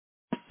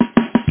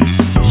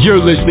You're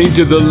listening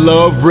to the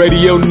Love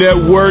Radio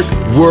Network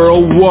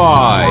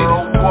worldwide.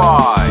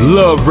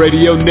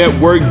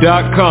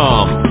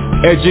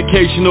 LoveRadioNetwork.com.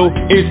 Educational,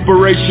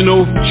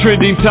 inspirational,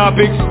 trending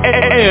topics,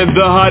 and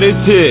the hottest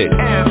hits.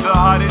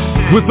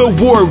 With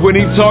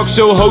award-winning talk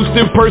show hosts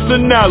and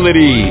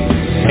personalities.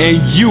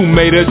 And you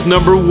made us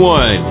number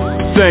one.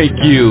 Thank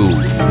you.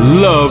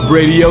 Love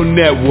Radio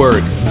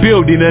Network.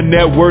 Building a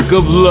network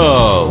of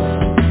love.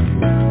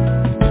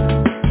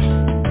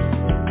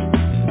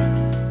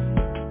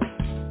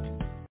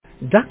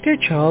 Dr.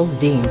 Charles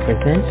Dean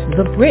presents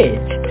The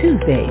Bridge,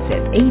 Tuesdays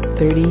at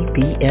 8:30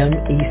 p.m.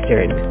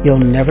 Eastern. You'll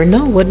never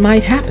know what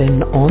might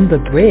happen on the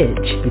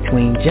bridge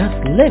between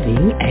just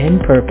living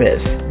and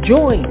purpose.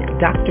 Join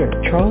Dr.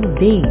 Charles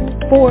Dean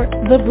for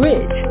The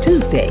Bridge,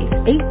 Tuesdays,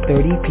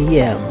 8:30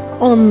 p.m.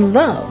 on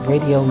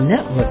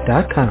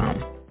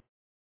LoveRadioNetwork.com.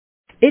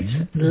 It's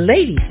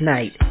Ladies'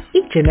 Night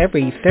each and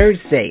every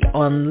Thursday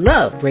on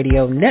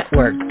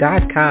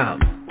LoveRadioNetwork.com.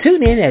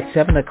 Tune in at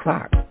 7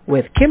 o'clock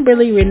with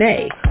Kimberly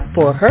Renee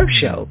for her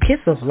show,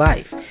 Kiss of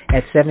Life,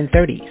 at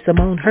 7:30,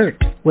 Symone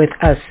Hurt with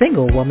A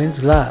Single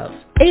Woman's Love.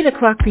 8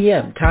 o'clock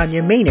p.m.,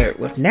 Tanya Maynard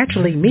with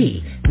Naturally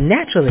Me,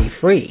 Naturally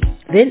Free.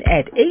 Then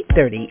at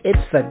 8:30,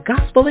 it's the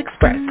Gospel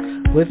Express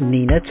with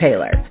Nina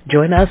Taylor.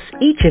 Join us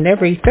each and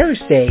every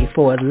Thursday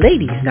for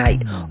Ladies'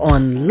 Night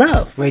on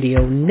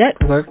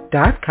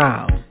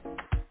LoveRadioNetwork.com.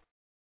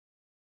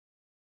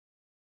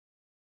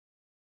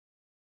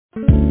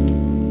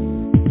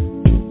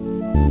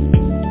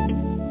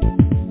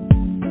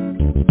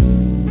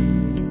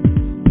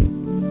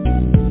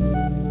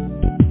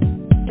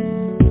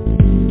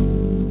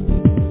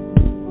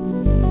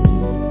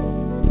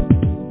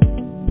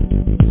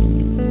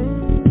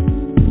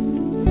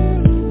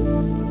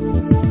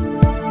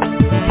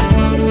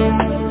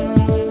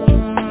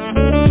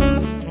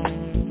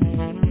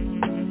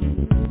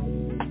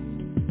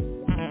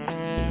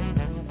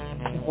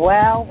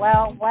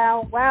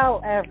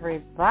 Well,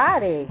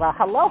 everybody. Well,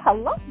 hello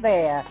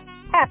there.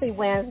 Happy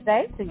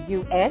Wednesday to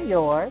you and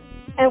yours,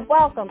 and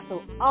welcome to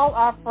all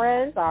our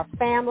friends, our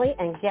family,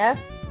 and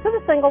guests to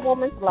the Single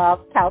Woman's Love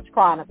Couch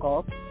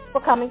Chronicles.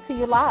 We're coming to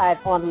you live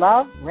on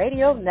Love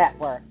Radio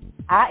Network.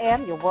 I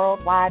am your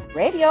worldwide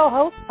radio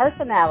host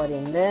personality,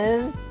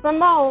 Ms.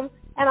 Symone,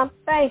 and I'm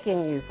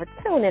thanking you for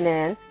tuning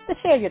in to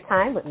share your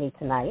time with me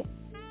tonight.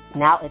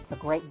 Now, it's a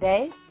great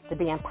day to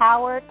be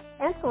empowered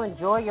and to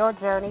enjoy your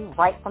journey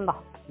right from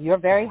your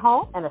very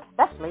home and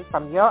especially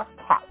from your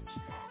couch.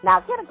 Now,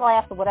 get a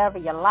glass of whatever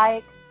you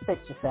like, sit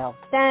yourself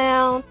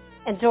down,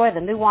 enjoy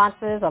the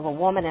nuances of a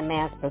woman and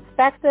man's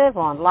perspective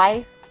on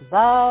life,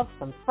 love,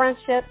 some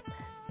friendships,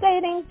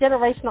 dating,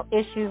 generational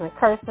issues and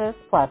curses,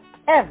 plus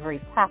every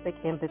topic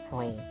in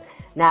between.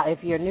 Now,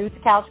 if you're new to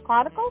Couch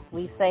Chronicles,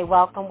 we say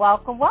welcome.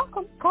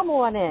 Come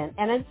on in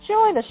and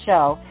enjoy the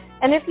show.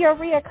 And if you're a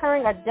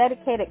reoccurring or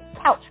dedicated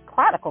Couch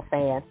Chronicle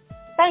fan,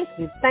 thank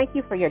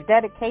you for your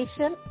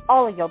dedication,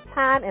 all of your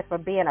time, and for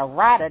being a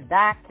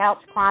ride-or-die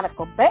Couch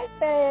Chronicle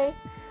baby.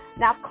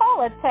 Now,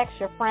 call and text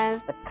your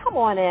friends to come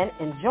on in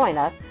and join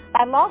us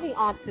by logging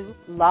on to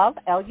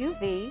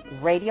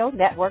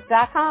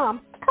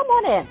LoveLUVRadioNetwork.com. Come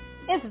on in.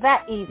 It's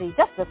that easy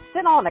just to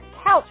sit on the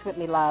couch with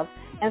me, love,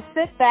 and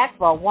sit back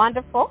for a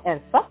wonderful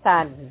and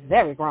sometimes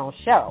very grown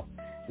show.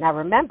 Now,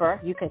 remember,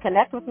 you can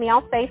connect with me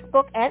on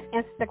Facebook and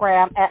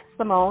Instagram at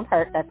Symone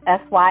Hurt.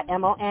 That's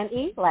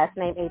Symone, last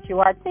name Hurt.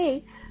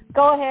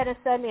 Go ahead and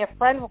send me a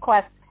friend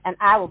request, and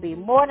I will be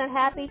more than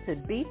happy to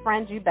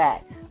befriend you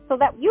back so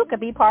that you can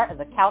be part of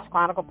the Couch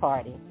Chronicle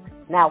party.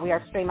 Now, we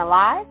are streaming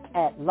live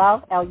at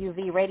Love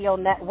LUV Radio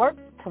Network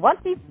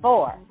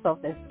 24. So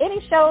if there's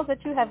any shows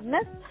that you have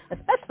missed,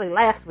 especially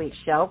last week's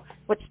show,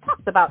 which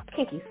talked about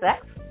kinky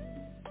sex,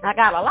 I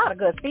got a lot of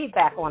good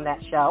feedback on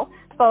that show.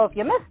 So if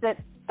you missed it,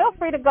 feel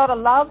free to go to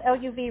Love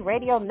LUV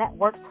Radio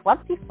Network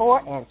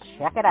 24 and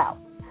check it out.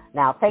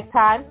 Now, take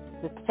time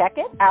to check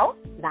it out,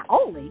 not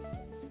only,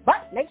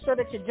 but make sure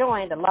that you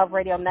join the Love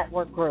Radio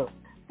Network group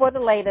for the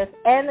latest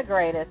and the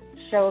greatest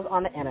shows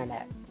on the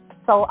Internet.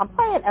 So I'm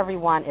praying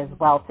everyone is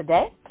well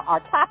today.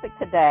 Our topic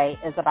today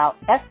is about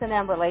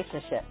S&M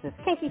relationships. It's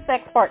Kinky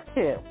Sex Part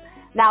 2.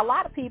 Now, a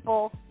lot of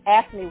people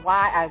asked me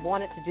why I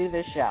wanted to do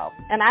this show.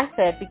 And I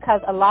said, because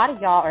a lot of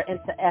y'all are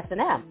into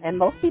S&M. And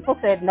most people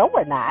said, no,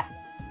 we're not.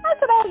 I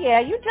said, oh,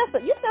 yeah, you're just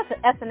an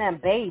S&M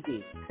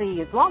baby.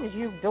 See, as long as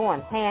you're doing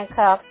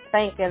handcuffs,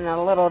 spanking, and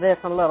a little this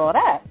and a little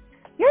that,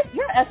 you're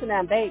an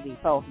S&M baby.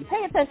 So if you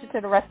pay attention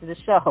to the rest of the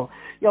show,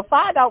 you'll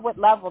find out what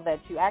level that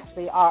you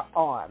actually are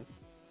on.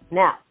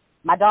 Now,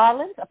 my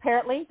darlings,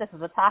 apparently this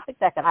is a topic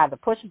that can either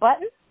push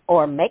buttons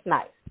or make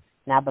nice.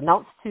 Now, but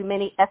too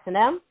many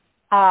S&M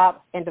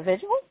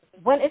individuals.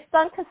 When it's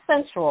done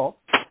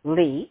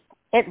consensually,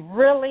 it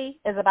really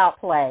is about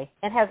play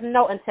and has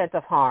no intent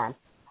of harm.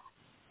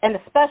 And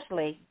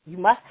especially, you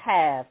must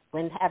have,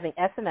 when having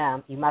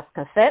S&M, you must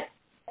consent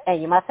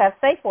and you must have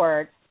safe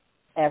words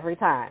every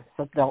time.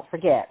 So don't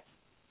forget.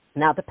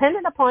 Now,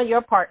 depending upon your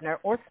partner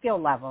or skill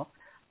level,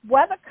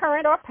 whether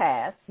current or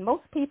past,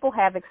 most people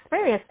have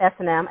experienced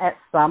S&M at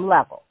some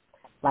level.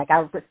 Like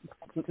I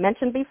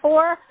mentioned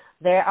before,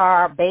 there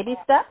are baby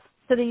steps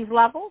to these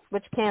levels,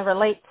 which can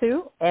relate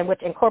to and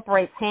which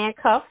incorporates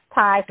handcuffs,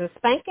 ties, and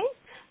spanking.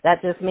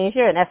 That just means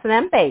you're an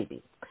S&M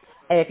baby.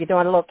 And if you're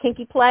doing a little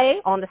kinky play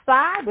on the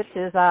side, which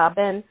has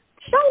been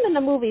shown in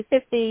the movie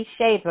 50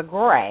 Shades of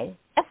Grey,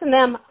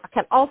 S&M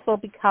can also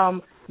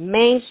become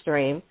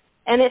mainstream,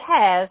 and it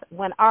has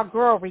when our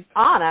girl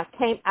Rihanna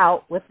came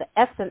out with the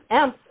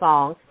S&M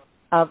song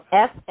of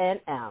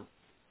S&M.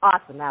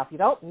 Awesome. Now, if you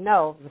don't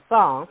know the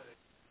song,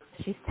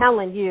 she's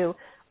telling you,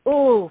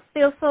 ooh,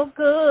 feels so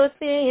good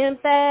being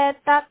bad,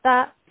 da,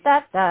 da,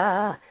 da,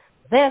 da.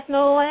 There's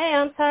no way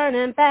I'm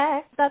turning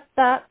back, da,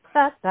 da,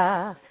 da,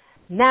 da.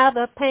 Now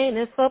the pain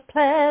is for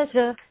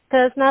pleasure,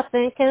 'cause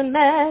nothing can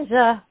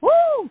measure.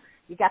 Woo!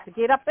 You got to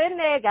get up in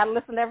there. Got to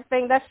listen to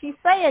everything that she's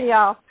saying,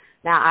 y'all.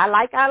 Now, I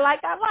like.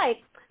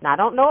 Now, I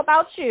don't know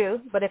about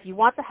you, but if you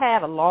want to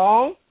have a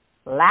long,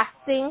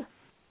 lasting,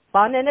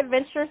 fun, and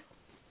adventurous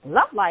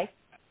love life,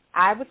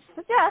 I would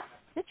suggest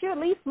that you at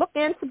least look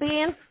into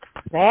being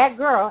a bad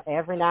girl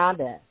every now and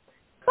then.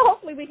 So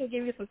hopefully we can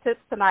give you some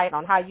tips tonight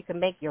on how you can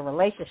make your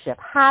relationship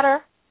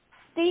hotter,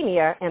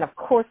 steamier, and, of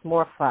course,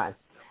 more fun.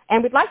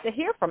 And we'd like to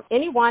hear from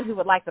anyone who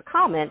would like to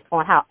comment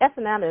on how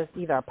S&M is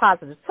either a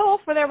positive tool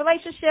for their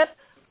relationship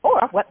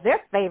or what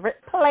their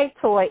favorite play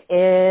toy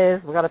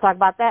is. We're going to talk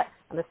about that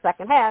in the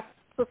second half.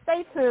 So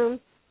stay tuned.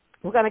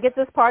 We're going to get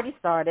this party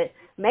started.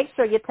 Make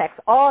sure you text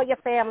all your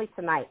family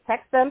tonight.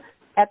 Text them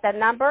at that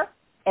number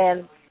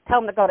and tell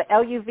them to go to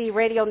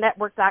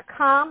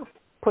LUVradionetwork.com,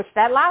 push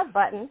that live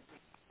button,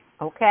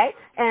 okay?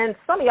 And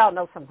some of y'all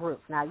know some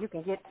groups. Now, you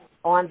can get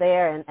on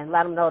there and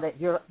let them know that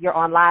you're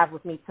on live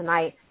with me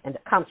tonight and to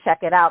come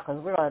check it out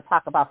because we're going to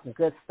talk about some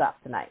good stuff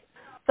tonight.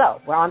 So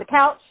we're on the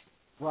couch.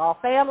 We're all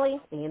family,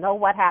 and you know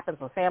what happens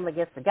when family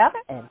gets together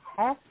and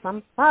have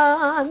some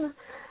fun.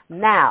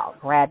 Now,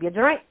 grab your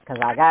drink because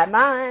I got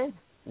mine.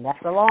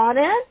 Nestle on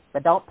in,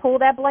 but don't pull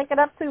that blanket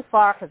up too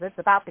far because it's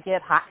about to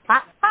get hot,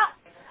 hot, hot.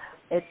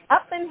 It's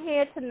up in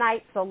here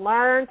tonight, so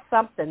learn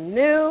something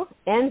new.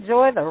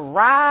 Enjoy the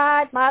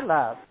ride, my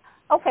love.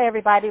 Okay,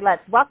 everybody,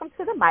 let's welcome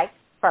to the mic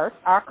first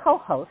our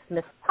co-host,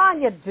 Miss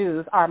Tanya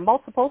Dews, our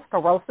multiple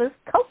sclerosis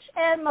coach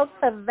and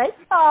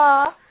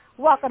motivator.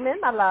 Welcome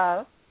in, my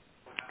love.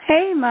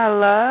 Hey, my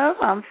love.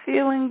 I'm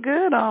feeling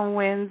good on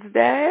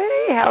Wednesday.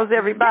 How's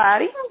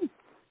everybody?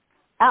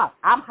 Oh,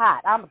 I'm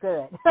hot. I'm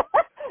good.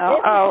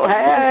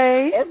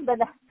 Hey. It's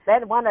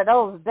been one of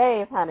those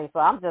days, honey, so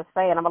I'm just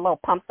saying I'm a little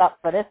pumped up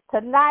for this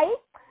tonight.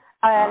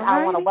 And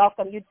I want to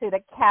welcome you to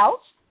the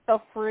couch.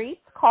 So free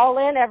to call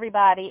in,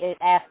 everybody, and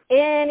ask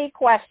any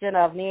question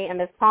of me and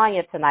Miss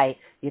Tanya tonight.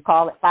 You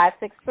call it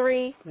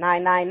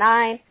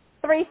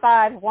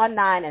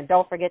 563-999-3519, and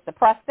don't forget to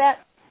press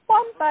that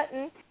one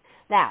button.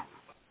 Now,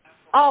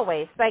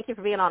 always, thank you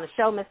for being on the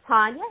show, Miss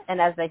Tanya.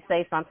 And as they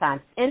say,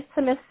 sometimes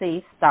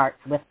intimacy starts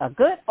with a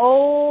good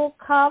old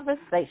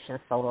conversation.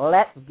 So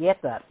let's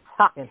get to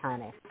talking,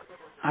 honey.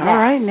 All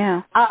right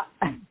now.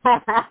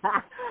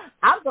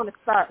 I'm going to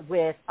start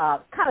with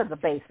kind of the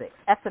basics.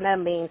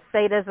 S&M means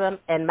sadism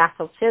and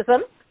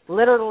masochism.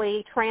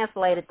 Literally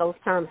translated, those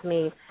terms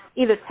mean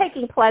either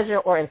taking pleasure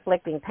or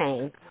inflicting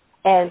pain,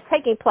 and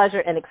taking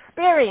pleasure in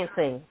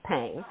experiencing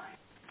pain.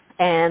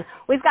 And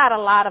we've got a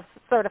lot of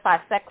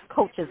certified sex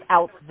coaches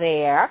out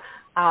there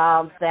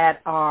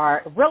that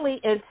are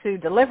really into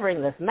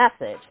delivering this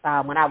message.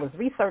 When I was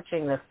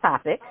researching this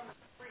topic,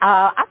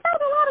 I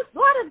found a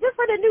lot of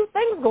different and new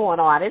things going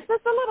on. It's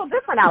just a little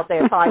different out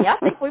there, Tanya.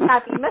 I think we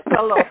might be missing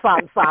a little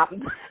something.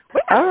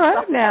 All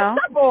right now.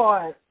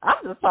 I'm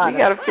just trying we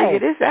got to figure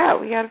this out.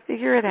 We got to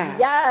figure it out.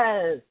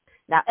 Yes.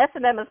 Now,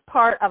 S&M is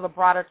part of a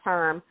broader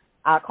term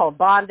called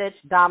bondage,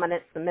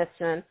 dominance,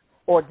 submission,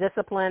 or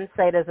discipline,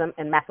 sadism,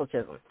 and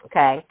masochism,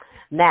 okay?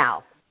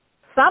 Now,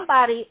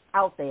 somebody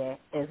out there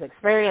has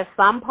experienced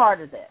some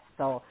part of this,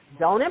 so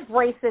don't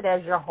embrace it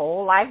as your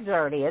whole life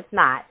journey. It's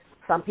not.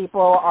 Some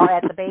people are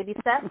at the baby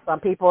steps, some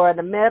people are in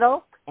the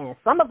middle, and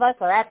some of us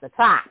are at the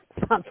top.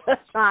 I'm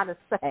just trying to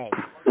say,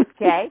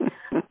 okay?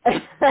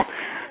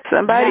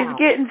 Somebody's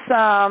getting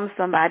some.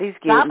 Somebody's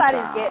getting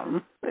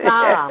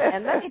some.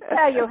 And let me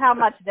tell you how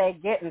much they're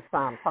getting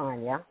some,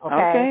 Tanya, okay?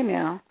 Okay,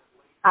 now.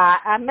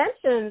 I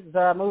mentioned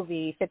the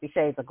movie 50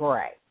 Shades of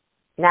Grey.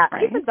 Now,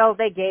 even though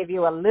they gave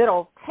you a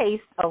little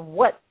taste of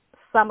what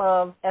some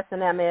of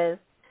S&M is,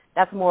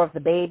 that's more of the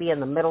baby and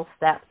the middle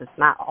steps. It's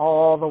not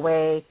all the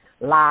way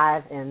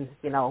live and,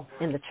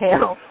 in the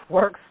channel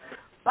works.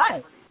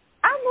 But,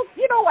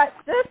 you know what,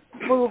 this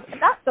movie,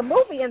 not the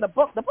movie and the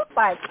book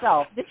by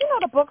itself, did you know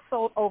the book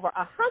sold over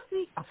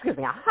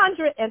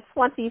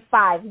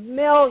 125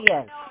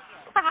 million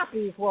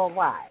copies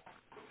worldwide?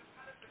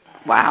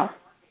 Wow.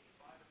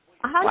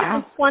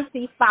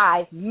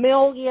 125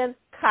 million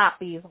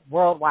copies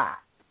worldwide.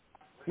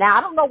 Now,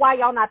 I don't know why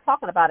y'all not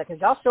talking about it because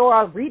y'all sure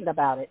are reading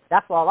about it.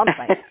 That's all I'm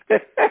saying.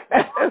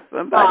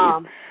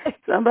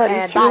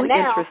 Somebody's truly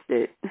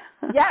interested.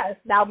 Yes.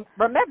 Now,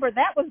 remember,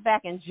 that was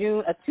back in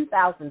June of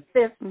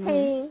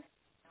 2015.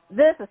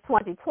 This is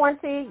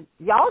 2020.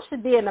 Y'all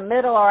should be in the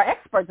middle or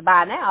experts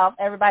by now if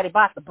everybody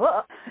bought the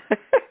book.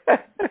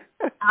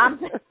 I'm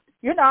just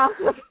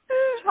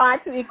trying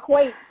to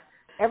equate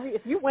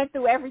if you went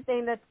through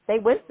everything that they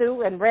went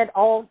through and read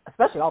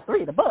especially all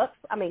three of the books.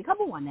 I mean, come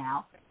on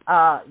now.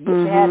 You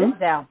should have this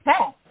down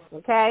pat,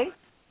 okay?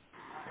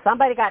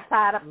 Somebody got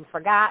tied up and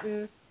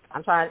forgotten.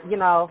 I'm trying,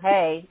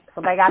 hey,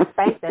 somebody got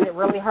spanked and it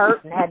really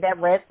hurt and had that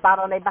red spot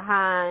on their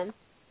behind.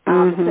 So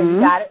you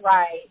got it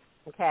right,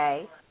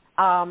 okay?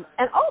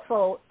 And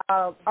also,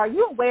 are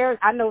you aware,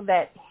 I know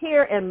that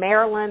here in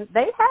Maryland,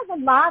 they have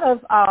a lot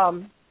of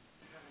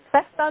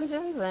sex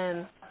dungeons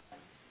and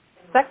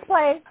sex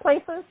play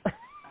places.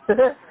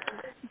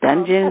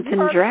 Dungeons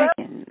and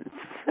Dragons.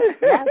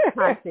 Yes,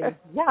 honey.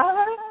 Yes.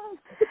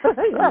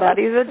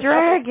 Somebody's a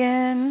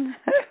dragon.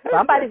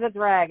 Somebody's a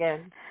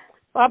dragon.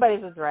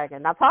 Somebody's a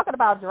dragon. Now, talking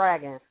about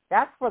dragons,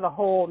 that's for the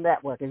whole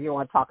network if you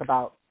want to talk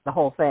about the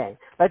whole thing.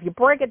 But if you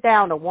break it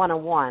down to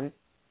one-on-one,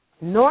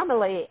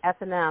 normally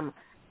S&M,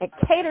 it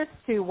caters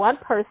to one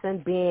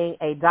person being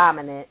a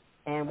dominant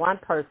and one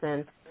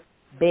person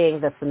being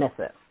the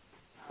submissive.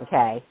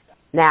 Okay?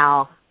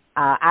 Now,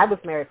 I was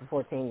married for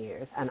 14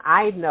 years, and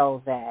I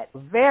know that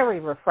very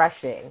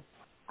refreshing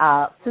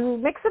to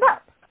mix it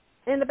up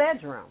in the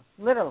bedroom,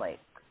 literally.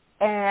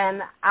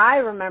 And I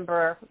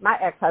remember my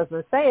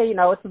ex-husband saying,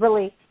 it's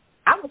really,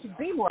 I want you to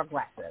be more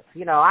aggressive.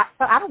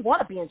 I don't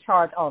want to be in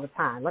charge all the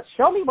time. Let's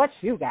show me what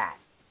you got.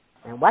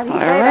 And what he say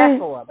that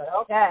for, but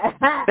okay.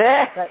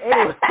 But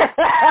anyway.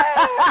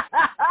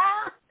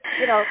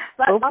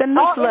 Open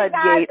the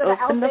floodgate.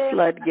 Open the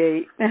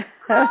floodgate.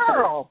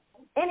 Girl,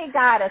 any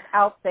guy that's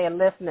out there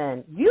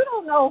listening, you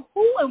don't know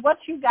who and what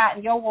you got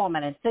in your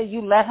woman until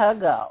you let her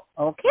go.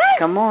 Okay?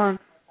 Come on.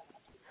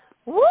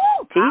 Woo!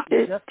 Teach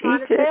it. Just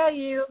trying to tell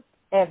you,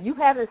 if you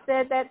haven't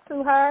said that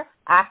to her,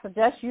 I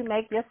suggest you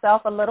make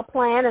yourself a little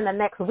plan in the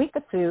next week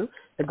or two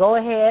to go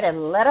ahead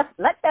and let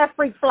that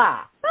freak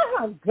fly. Let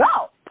her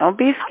go. Don't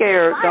be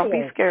scared. Don't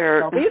be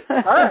scared. Don't be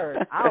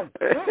scared.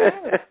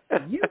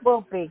 You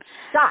will be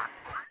shocked.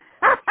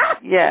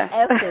 Yeah.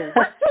 As to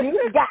what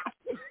you got.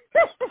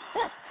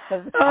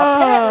 Because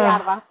apparently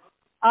out of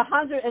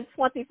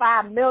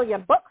 125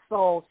 million books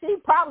sold, she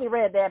probably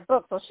read that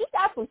book, so she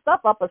got some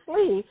stuff up her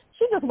sleeve.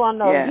 She just want to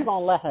know if you're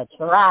going to let her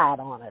try it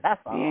on her. That's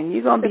all. Yeah, and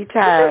you're going to be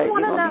tired. You're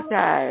going to be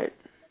tired.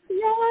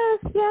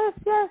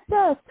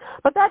 Yes.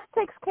 But that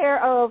takes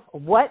care of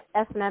what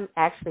S&M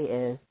actually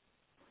is,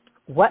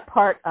 what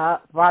part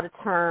broader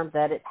term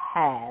that it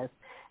has,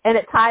 and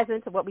it ties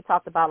into what we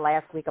talked about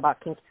last week about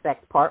Kinky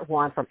Sex Part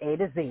 1 from A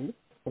to Z.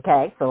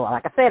 Okay, so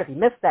like I said, if you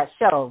missed that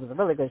show, it was a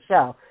really good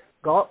show.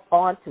 Go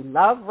on to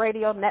Love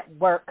Radio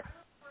Network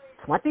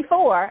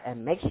 24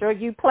 and make sure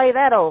you play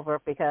that over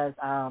because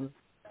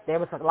there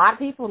was a lot of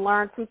people who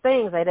learned some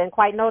things. They didn't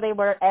quite know they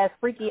were as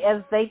freaky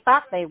as they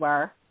thought they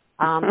were.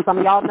 Some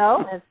of y'all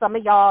know, and some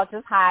of y'all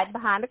just hide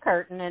behind the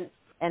curtain,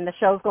 and the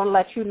show's going to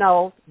let you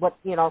know what,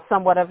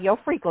 somewhat of your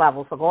freak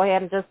level. So go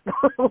ahead and just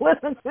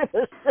listen to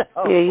the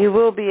show. Yeah, you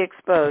will be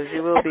exposed.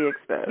 You'll be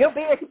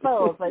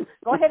exposed, but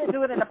go ahead and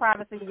do it in the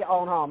privacy of your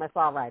own home. It's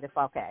all right. It's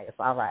okay. It's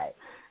all right.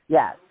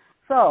 Yes.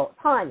 So,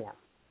 Tanya,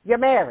 you're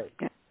married.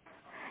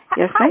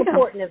 Yes, How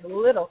important is a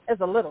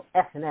little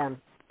S&M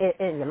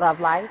in your love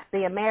life,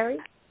 being married?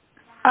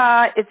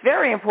 It's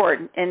very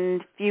important,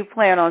 and if you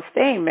plan on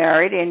staying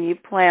married and you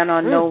plan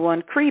on no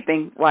one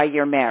creeping while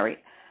you're married.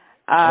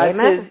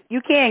 Because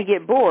you can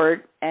get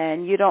bored,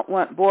 and you don't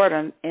want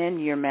boredom in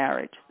your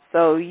marriage.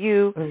 So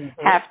you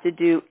have to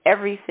do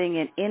everything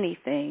and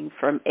anything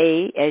from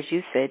A, as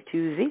you said,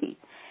 to Z.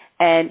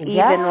 And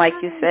even like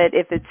you said,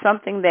 if it's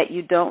something that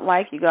you don't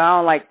like, you go, I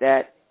don't like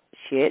that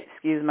shit,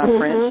 excuse my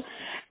French.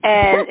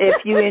 And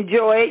if you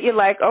enjoy it, you're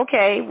like,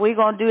 okay, we're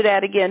going to do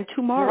that again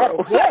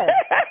tomorrow. Yes.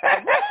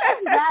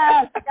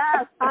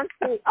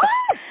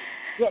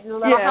 Getting a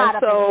little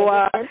hot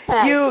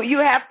up you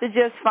have to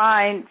just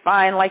find,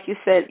 like you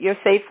said, your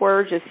safe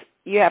word. Just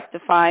you have to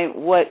find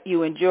what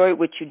you enjoy,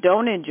 what you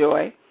don't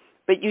enjoy,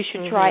 but you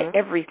should try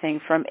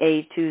everything from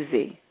A to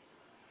Z.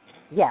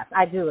 Yes,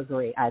 I do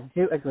agree.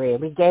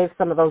 We gave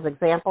some of those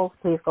examples.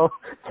 Please go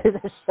to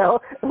the show,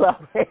 Love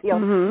Radio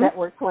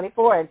Network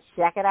 24, and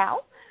check it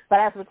out. But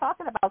as we're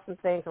talking about some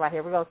things right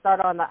here, we're going to start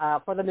on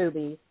for the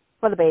newbies,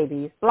 for the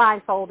babies,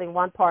 blindfolding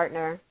one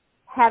partner,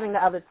 having the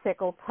other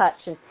tickle, touch,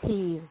 and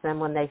tease them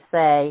when they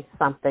say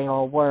something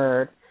or a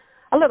word.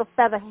 A little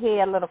feather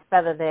here, a little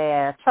feather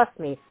there. Trust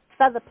me,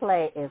 feather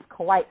play is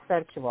quite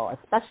sensual,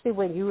 especially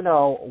when you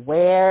know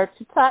where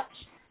to touch,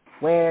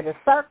 where to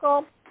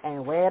circle,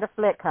 and where to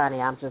flick,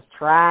 honey. I'm just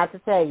trying to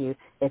tell you.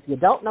 If you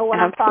don't know what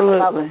I'm talking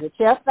about, well, get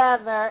your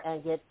feather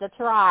and get the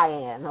try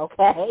in,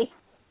 okay?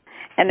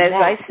 And as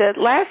I said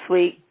last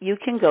week, you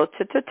can go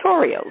to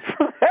tutorials.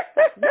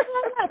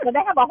 So they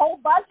have a whole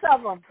bunch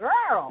of them,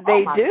 girl.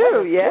 They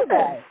do, yes.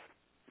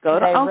 Go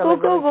to Uncle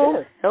Google.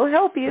 Really he'll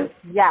help you.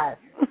 Yes.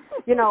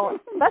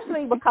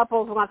 Especially with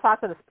couples, we're going to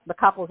talk to the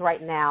couples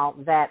right now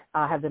that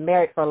have been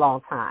married for a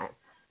long time.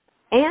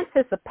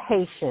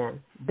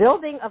 anticipation,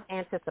 building of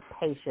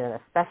anticipation,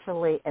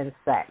 especially in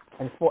sex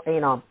and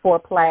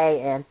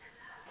foreplay and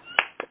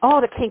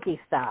all the kinky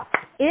stuff,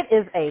 it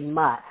is a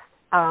must.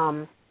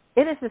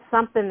 It is just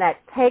something that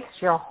takes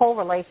your whole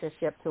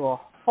relationship to a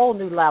whole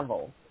new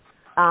level.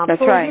 That's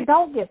so right. you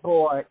don't get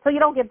bored.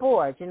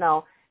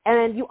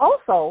 And you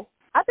also,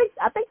 I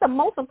think the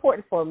most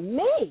important for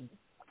me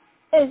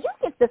is you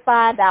get to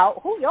find out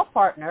who your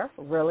partner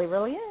really,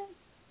 really is.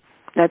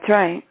 That's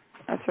right.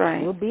 That's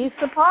right. You'll be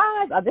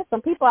surprised. There's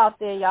some people out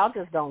there, y'all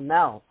just don't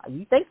know.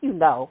 You think you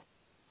know.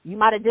 You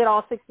might have did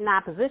all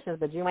 69 positions,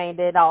 but you ain't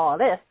did all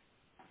this.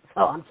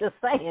 So I'm just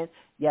saying,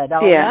 you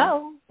don't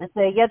know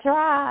until you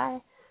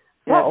try.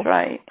 That's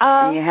right.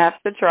 And you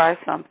have to try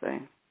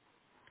something.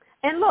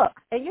 And look,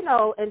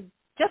 and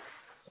just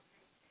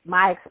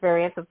my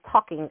experience of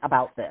talking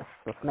about this.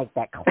 Let's make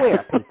that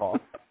clear, people.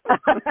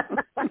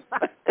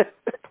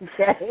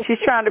 Okay. She's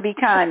trying to be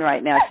kind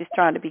right now. She's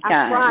trying to be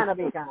kind.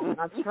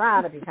 I'm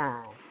trying to be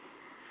kind.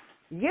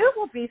 You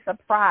will be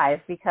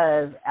surprised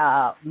because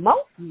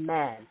most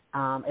men,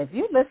 if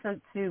you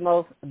listen to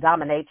most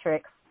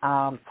dominatrix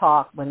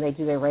talk when they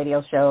do their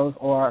radio shows,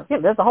 or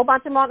there's a whole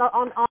bunch of them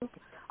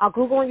on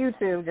Google and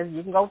YouTube.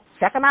 You can go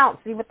check them out and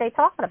see what they're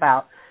talking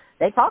about.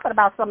 They talking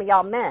about some of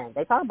y'all men.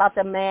 They talking about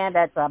the man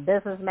that's a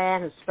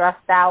businessman who's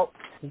stressed out.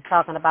 He's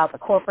talking about the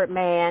corporate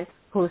man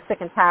who's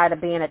sick and tired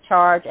of being in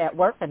charge at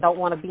work and don't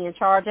want to be in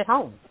charge at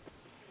home.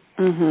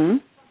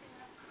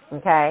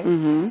 Okay?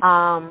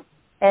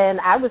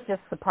 And I was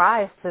just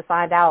surprised to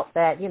find out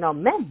that,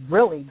 men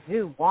really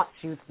do want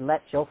you to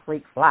let your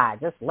freak fly.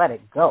 Just let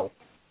it go.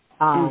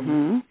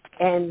 And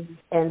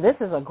this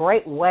is a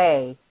great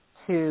way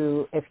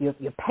to, if you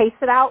pace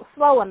it out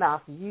slow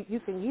enough, you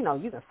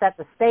can set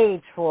the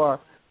stage for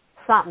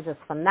something just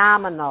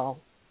phenomenal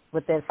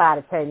within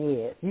 5 to 10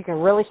 years. You can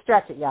really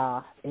stretch it,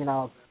 y'all.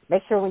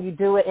 Make sure when you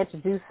do it,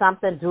 introduce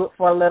something, do it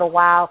for a little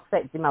while,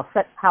 set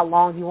how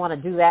long you want to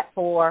do that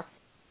for.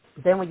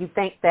 Then when you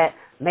think that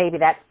maybe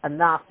that's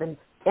enough, then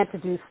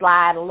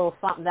slide a little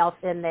something else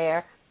in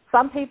there.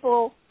 Some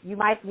people you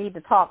might need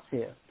to talk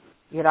to.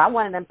 I'm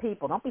one of them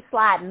people. Don't be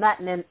sliding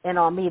nothing in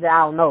on me that I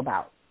don't know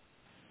about.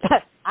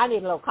 I need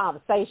a little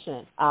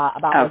conversation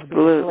about what's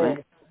being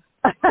slid.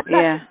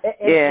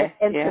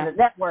 Into the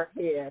network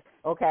here.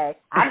 Okay,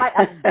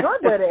 I'm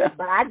good with it,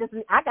 but I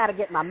got to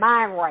get my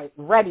mind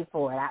ready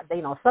for it.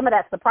 Some of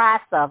that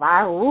surprise stuff.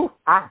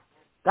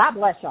 God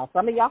bless y'all.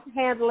 Some of y'all can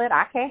handle it.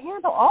 I can't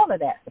handle all of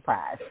that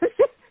surprise.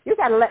 You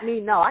got to let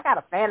me know. I got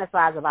to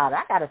fantasize about it.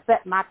 I got to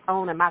set my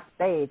tone and my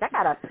stage. I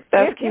got to.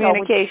 That's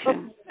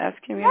communication. That's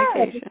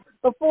communication.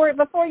 Before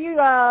you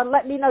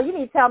let me know, you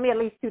need to tell me at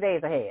least 2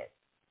 days ahead.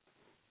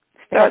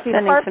 Start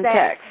sending some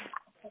texts.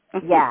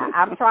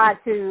 I'm trying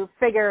to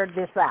figure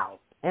this out.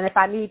 And if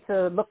I need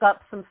to look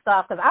up some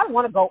stuff, because I don't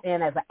want to go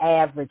in as an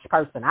average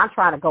person. I'm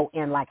trying to go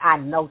in like I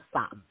know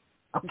something.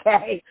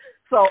 Okay?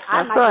 So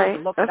I might need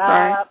to look it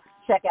up,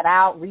 check it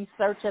out,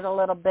 research it a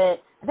little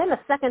bit. And then the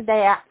second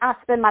day, I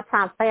spend my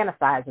time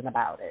fantasizing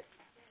about it.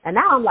 And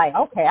now I'm like,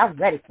 okay, I'm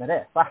ready for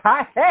this. All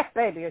right, hey,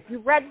 baby, if you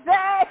ready,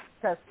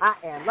 because I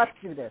am. Let's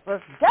do this.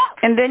 Let's go.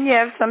 And then you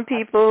have some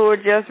people who are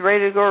just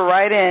ready to go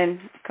right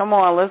in. Come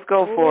on, let's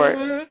go for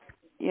it.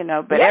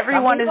 But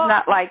everyone is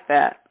not like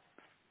that.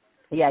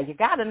 Yeah, you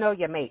got to know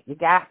your mate. You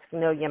got to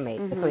know your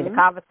mate. Between the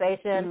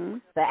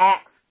conversation, the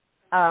acts,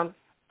 and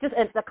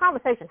the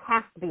conversation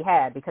has to be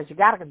had because you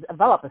got to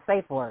develop a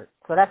safe word.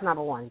 So that's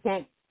number one. You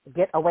can't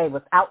get away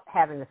without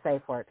having the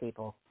safe word,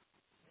 people.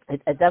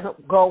 It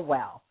doesn't go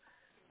well.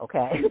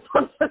 Okay,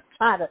 I'm just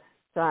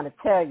trying to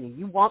tell you.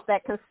 You want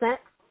that consent,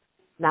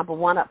 number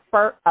one up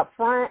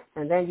front,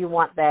 and then you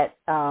want that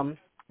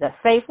the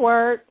safe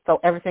word so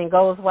everything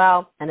goes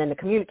well, and then the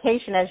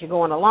communication as you're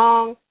going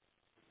along.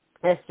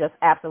 It's just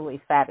absolutely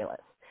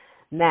fabulous.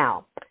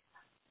 Now,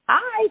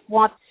 I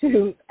want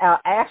to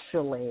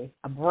actually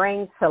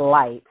bring to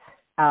light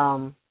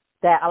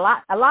that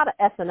a lot of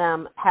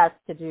S&M has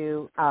to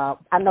do.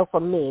 I know for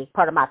me,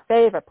 part of my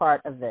favorite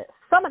part of this,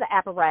 some of the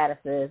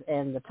apparatuses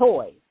and the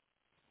toys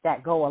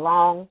that go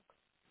along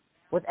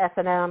with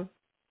S&M.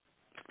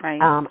 Right.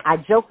 I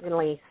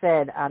jokingly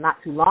said not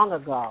too long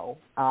ago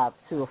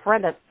to a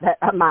friend of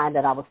mine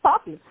that I was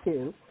talking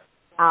to,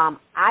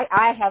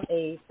 I have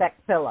a sex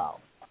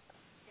pillow.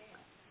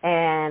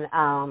 And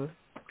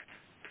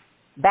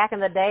back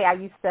in the day, I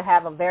used to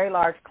have a very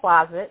large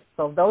closet.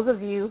 So those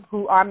of you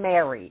who are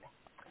married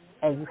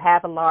and you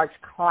have a large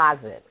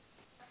closet,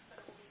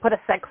 put a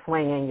sex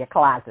swing in your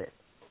closet.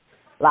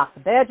 Lock the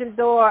bedroom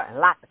door and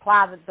lock the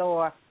closet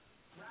door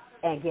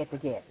and get to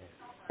getting.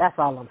 That's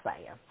all I'm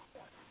saying.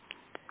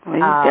 Well,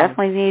 you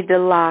definitely need to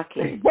lock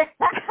it.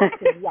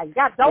 Yeah, you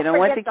don't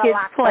want the kids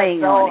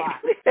playing on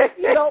it.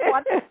 You don't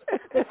want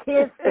the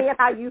kids seeing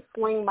how you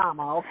swing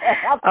mama, okay?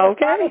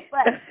 Okay.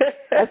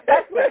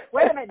 Especially,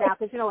 wait a minute now,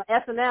 because, in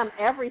S&M,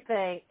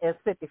 everything is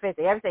 50-50.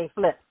 Everything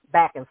flips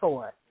back and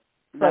forth.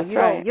 So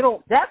you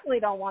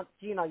definitely don't want,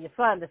 your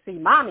son to see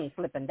mommy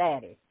flipping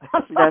daddy.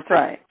 That's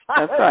right.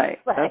 That's right.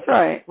 That's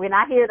right. We're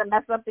not here to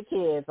mess up the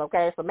kids,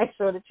 okay? So make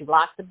sure that you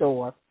lock the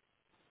door.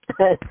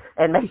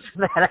 and make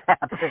sure that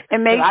happens.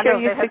 And make sure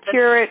you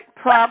secure it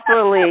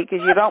properly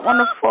because you don't want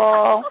to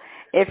fall.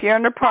 If you're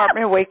in an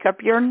apartment, wake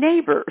up your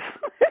neighbors.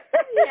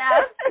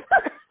 Yes.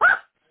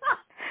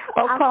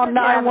 Or call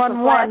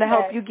 911 to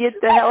help you get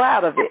the hell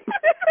out of it.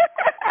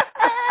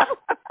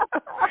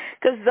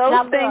 Because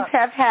those things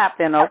have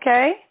happened,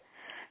 okay?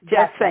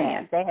 Just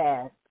saying. They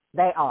have.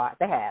 They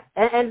have.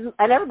 And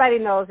everybody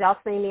knows, y'all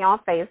see me on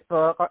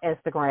Facebook or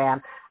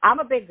Instagram. I'm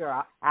a big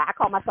girl. I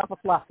call myself a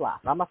fluff.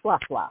 I'm a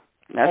fluff.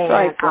 That's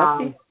right,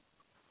 Fluffy.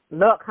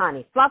 Look,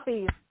 honey,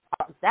 fluffies,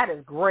 that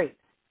is great.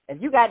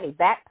 If you got any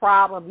back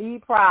problems, knee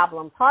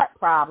problems, heart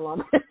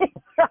problems,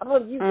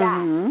 you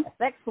got, a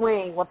sex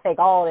swing will take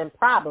all them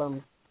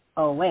problems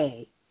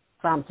away.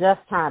 So I'm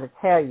just trying to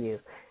tell you.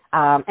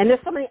 And there's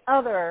so many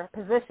other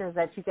positions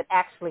that you could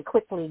actually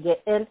quickly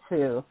get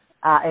into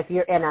if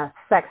you're in a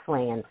sex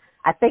swing.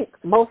 I think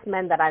most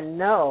men that I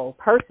know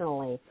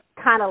personally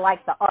kind of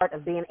like the art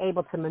of being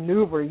able to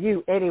maneuver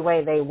you any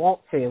way they want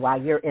to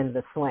while you're in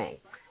the swing.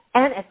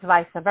 And it's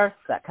vice versa,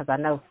 because I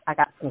know I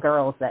got some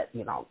girls that,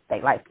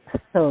 they like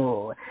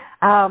so.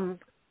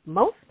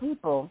 Most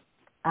people,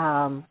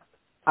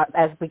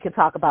 as we could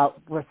talk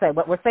about,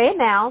 what we're saying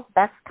now,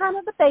 that's kind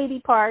of the baby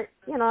part.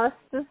 It's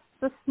just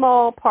the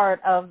small part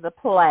of the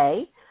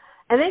play.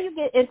 And then you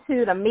get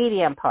into the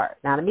medium part.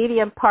 Now, the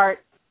medium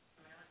part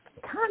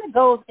kind of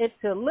goes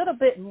into a little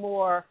bit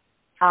more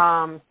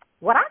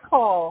what I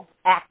call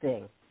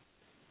acting,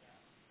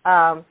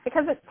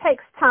 because it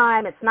takes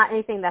time. It's not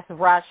anything that's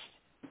rushed.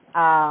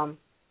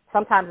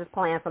 Sometimes it's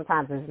planned,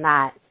 sometimes it's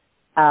not.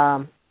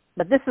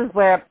 But this is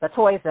where the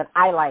toys that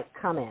I like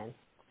come in,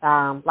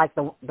 like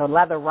the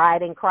leather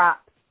riding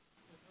crop.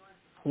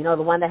 The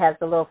one that has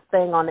the little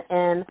thing on the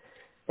end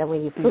that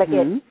when you flick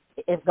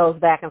it goes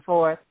back and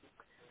forth.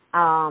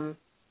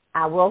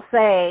 I will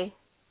say,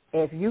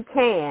 if you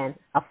can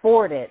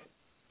afford it,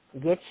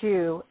 get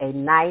you a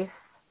nice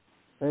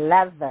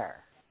leather,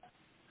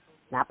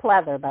 not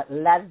pleather, but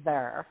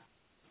leather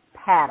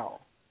paddle.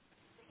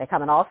 They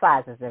come in all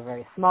sizes. They're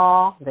very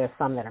small. There's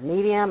some that are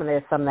medium, and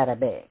there's some that are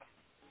big.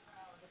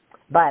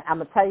 But I'm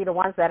going to tell you the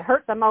ones that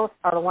hurt the most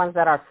are the ones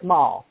that are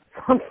small.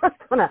 So I'm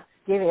just going to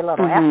give you a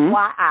little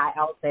FYI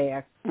out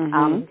there.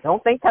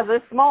 Don't think because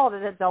it's small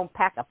that it don't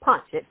pack a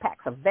punch. It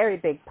packs a very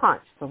big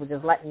punch. So we're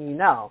just letting you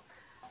know.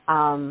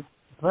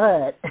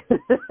 But,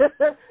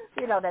 that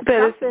but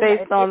it's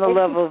based on the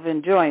level of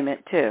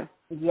enjoyment, too.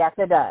 Yes,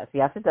 it does.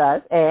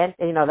 And,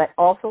 that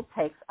also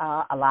takes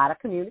a lot of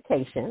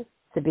communication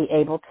to be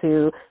able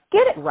to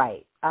get it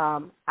right.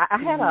 I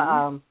had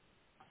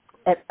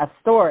a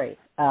story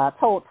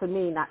told to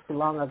me not too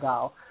long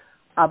ago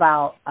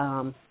about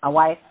a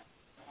wife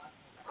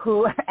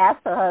who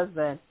asked her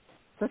husband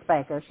to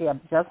spank her. She had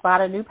just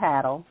bought a new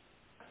paddle,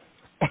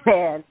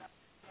 and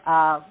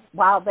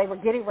while they were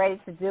getting ready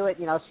to do it,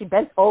 she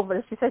bent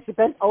over. She said she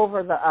bent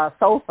over the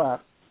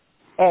sofa,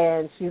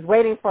 and she's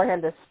waiting for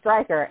him to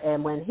strike her.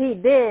 And when he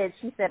did,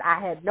 she said, I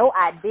had no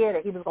idea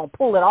that he was going to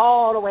pull it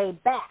all the way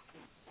back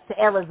to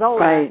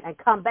Arizona and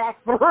come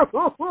back through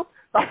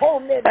the whole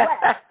Midwest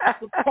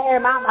to tear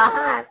my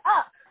behind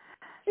up.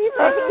 She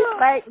said he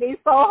spanked me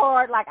so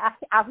hard, like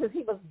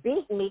he was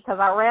beating me because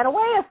I ran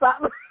away or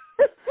something.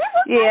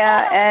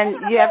 Yeah,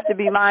 and you have to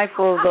be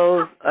mindful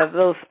of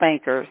those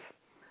spankers.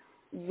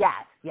 Yes.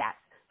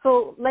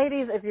 So,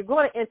 ladies, if you're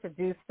going to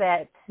introduce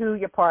that to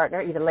your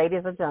partner, either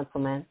ladies or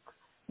gentlemen,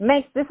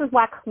 this is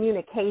why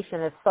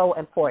communication is so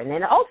important.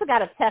 And it also got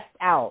to test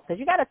out, because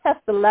you got to test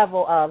the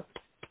level of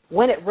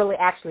when it really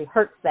actually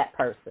hurts that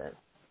person.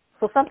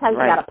 So sometimes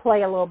you got to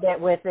play a little bit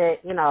with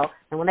it, and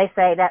when they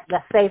say that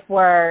the safe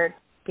word,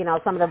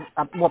 some of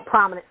the more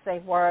prominent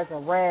safe words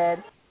are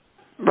red,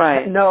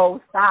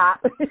 no,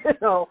 stop,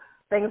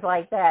 things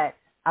like that.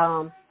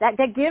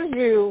 That gives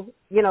you,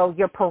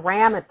 your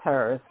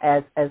parameters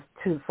as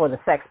to for the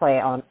sex play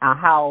on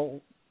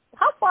how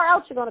far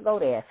out you're going to go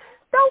there.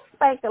 Don't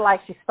spank it like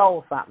she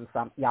stole something,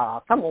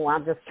 y'all. Come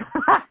on, I'm just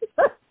trying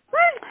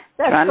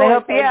to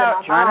help you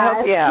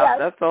out. Yes,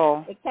 that's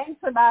all. It came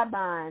to my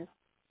mind.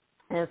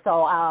 And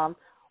so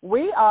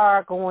we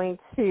are going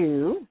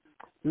to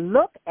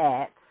look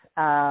at,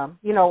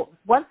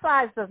 one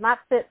size does not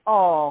fit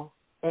all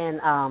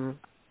in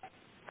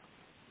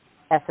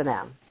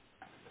S&M.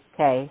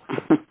 Okay.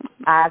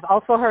 I've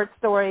also heard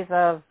stories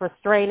of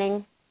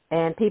restraining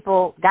and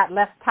people got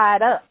left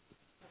tied up.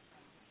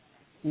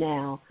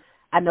 Now,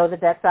 I know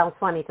that sounds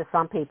funny to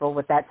some people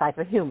with that type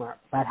of humor,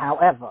 but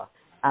however,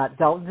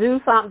 don't do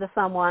something to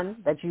someone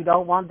that you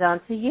don't want done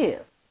to you.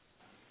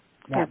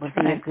 That would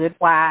be a good,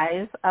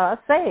 wise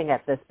saying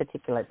at this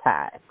particular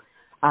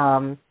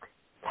time.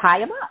 Tie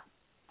them up.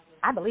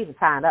 I believe in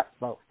tying up,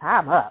 folks.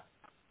 Tie them up.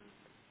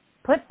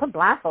 Put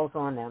blindfolds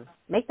on them.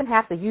 Make them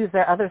have to use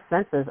their other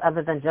senses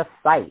other than just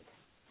sight.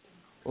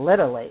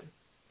 Literally.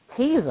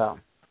 Tease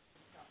them.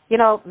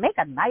 Make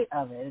a night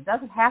of it. It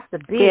doesn't have to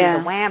be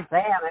the wham,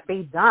 bam, and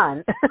be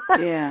done.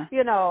 Yeah.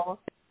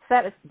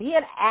 Be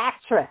an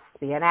actress.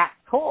 Be an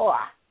actor.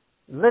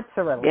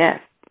 Literally.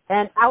 Yes.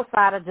 And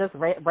outside of just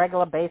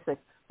regular basic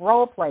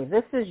role play.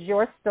 This is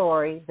your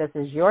story. This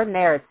is your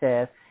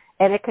narrative.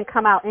 And it can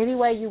come out any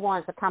way you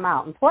want it to come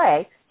out and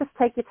play. Just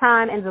take your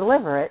time and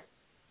deliver it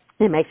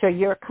and make sure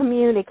you're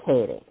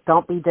communicating.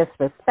 Don't be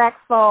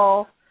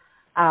disrespectful.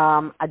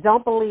 I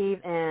don't believe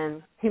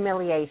in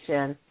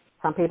humiliation.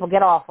 Some people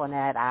get off on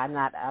that. I'm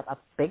not a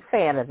big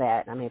fan of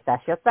that. I mean, if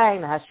that's your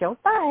thing, that's your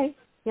thing.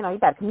 You know, you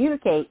got to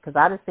communicate, because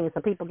I've seen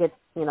some people get,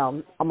 you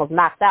know, almost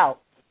knocked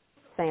out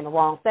saying the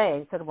wrong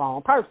thing to the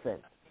wrong person.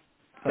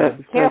 So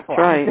be careful.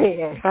 That's right.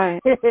 That's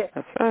right.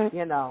 That's right.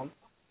 You know,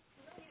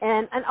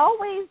 and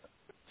always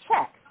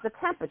check the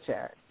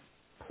temperature.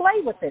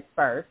 Play with it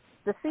first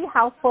to see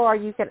how far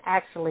you can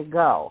actually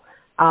go.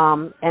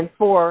 And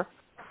for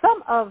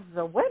some of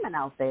the women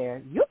out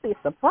there, you'll be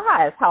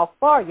surprised how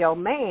far your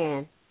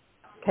man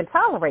can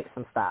tolerate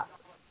some stuff.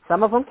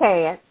 Some of them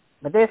can't,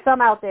 but there's some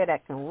out there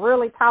that can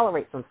really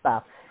tolerate some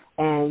stuff.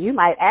 And you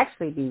might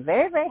actually be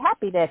very, very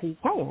happy that he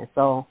can.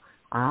 So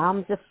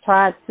I'm just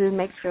trying to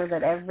make sure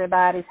that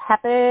everybody's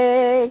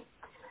happy.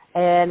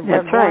 And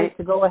we're going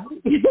to go ahead.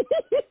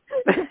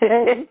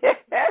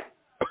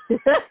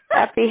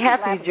 Happy,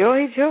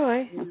 joy.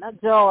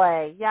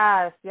 Joy,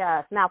 yes.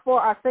 Now,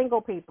 for our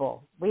single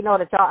people, we know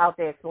that y'all out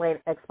there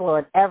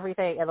exploring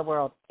everything in the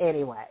world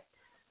anyway.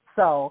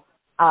 So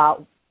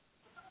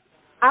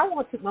I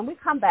want to, when we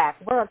come back,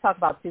 we're going to talk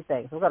about two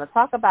things. We're going to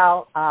talk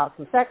about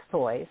some sex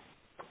toys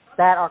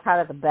that are kind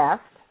of the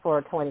best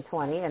for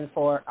 2020 and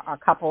for our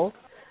couples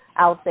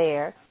out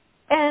there.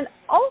 And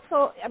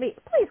also, I mean,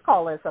 please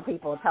call in some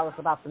people and tell us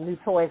about the new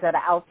toys that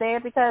are out there,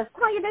 because,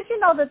 Tanya, did you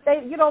know that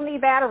you don't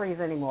need batteries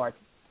anymore?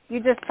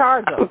 You just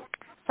charge them.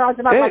 Charge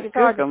them up like you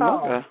charge your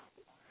phone.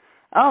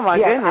 Oh, my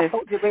goodness.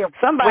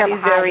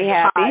 Somebody's very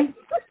happy.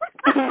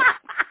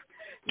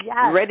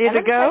 Yes. Ready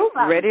to go.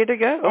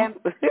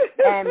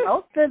 And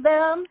most of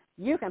them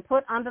you can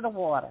put under the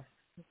water.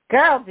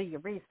 Girl, do your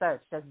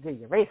research. Just do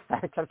your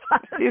research.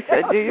 You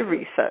said do your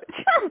research.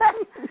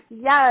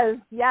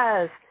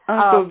 Yes.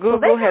 Uncle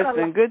Google has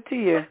been good to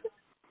you.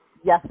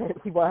 Yes,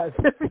 he was.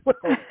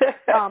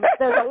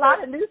 There's a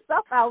lot of new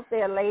stuff out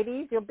there,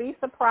 ladies. You'll be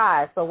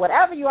surprised. So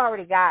whatever you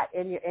already got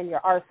in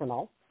your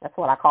arsenal, that's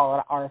what I call it,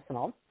 an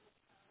arsenal,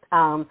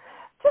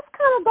 just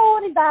kind of go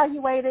and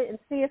evaluate it and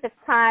see if it's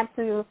time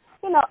to,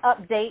 you know,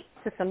 update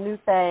to some new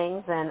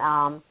things and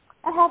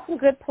have some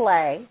good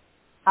play.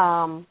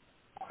 And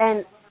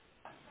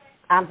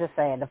I'm just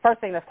saying, the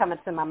first thing that's coming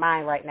to my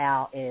mind right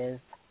now is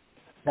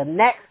the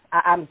next,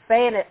 I'm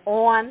saying it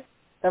on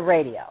the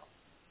radio,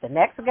 the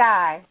next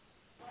guy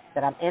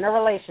that I'm in a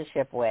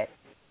relationship with,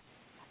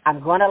 I'm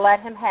going to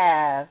let him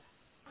have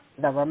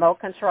the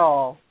remote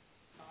control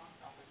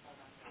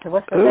to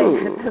what's the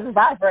thing? To the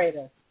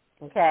vibrator.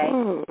 Okay?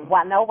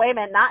 Well, no, wait a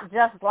minute, not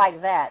just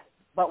like that,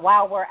 but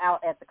while we're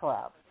out at the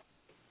club.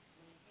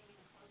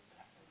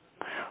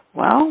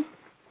 Well,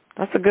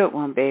 that's a good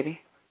one,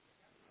 baby.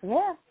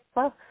 Yeah,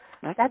 so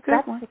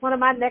that's one. One of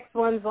my next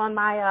ones on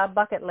my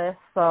bucket list.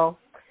 So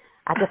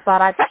I just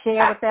thought I'd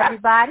share with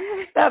everybody.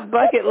 That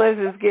bucket list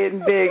is getting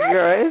big,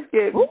 girl. It's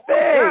getting big.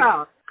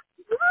 Girl.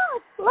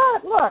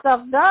 Look,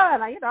 stuff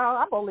done. You know,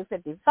 I'm only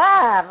 55.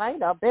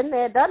 I, been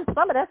there, done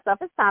some of that stuff.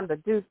 It's time to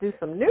do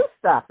some new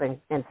stuff and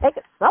take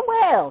it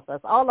somewhere else.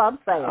 That's all I'm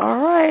saying. All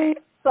right.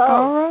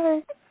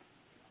 So,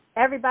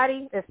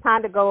 everybody, it's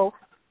time to go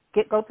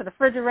to the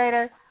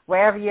refrigerator,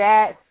 wherever you're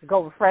at,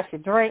 go refresh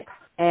your drinks,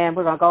 and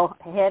we're going to go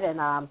ahead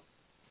and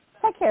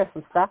take care of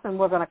some stuff, and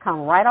we're going to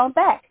come right on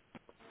back.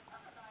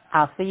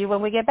 I'll see you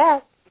when we get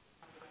back.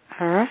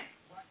 All right.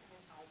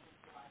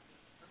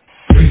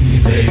 Freak me,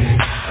 baby.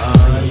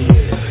 Oh,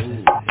 yeah.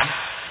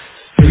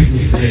 Freak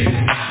me, baby.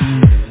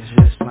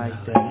 Just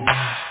like that.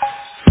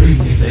 Freak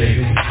me,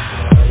 baby. Oh,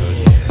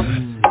 yeah.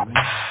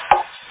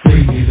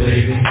 Freak me,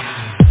 baby.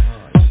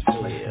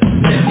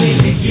 Let me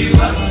pick you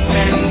up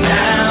and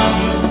down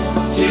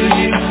till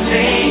you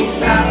say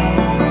stop.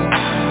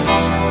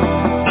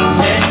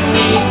 Let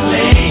me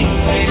play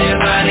with your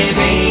body,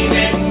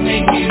 baby,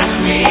 make you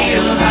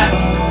real hot.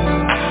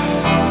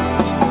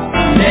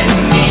 Let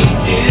me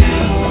do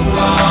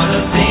all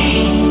the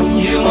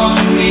things you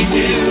want me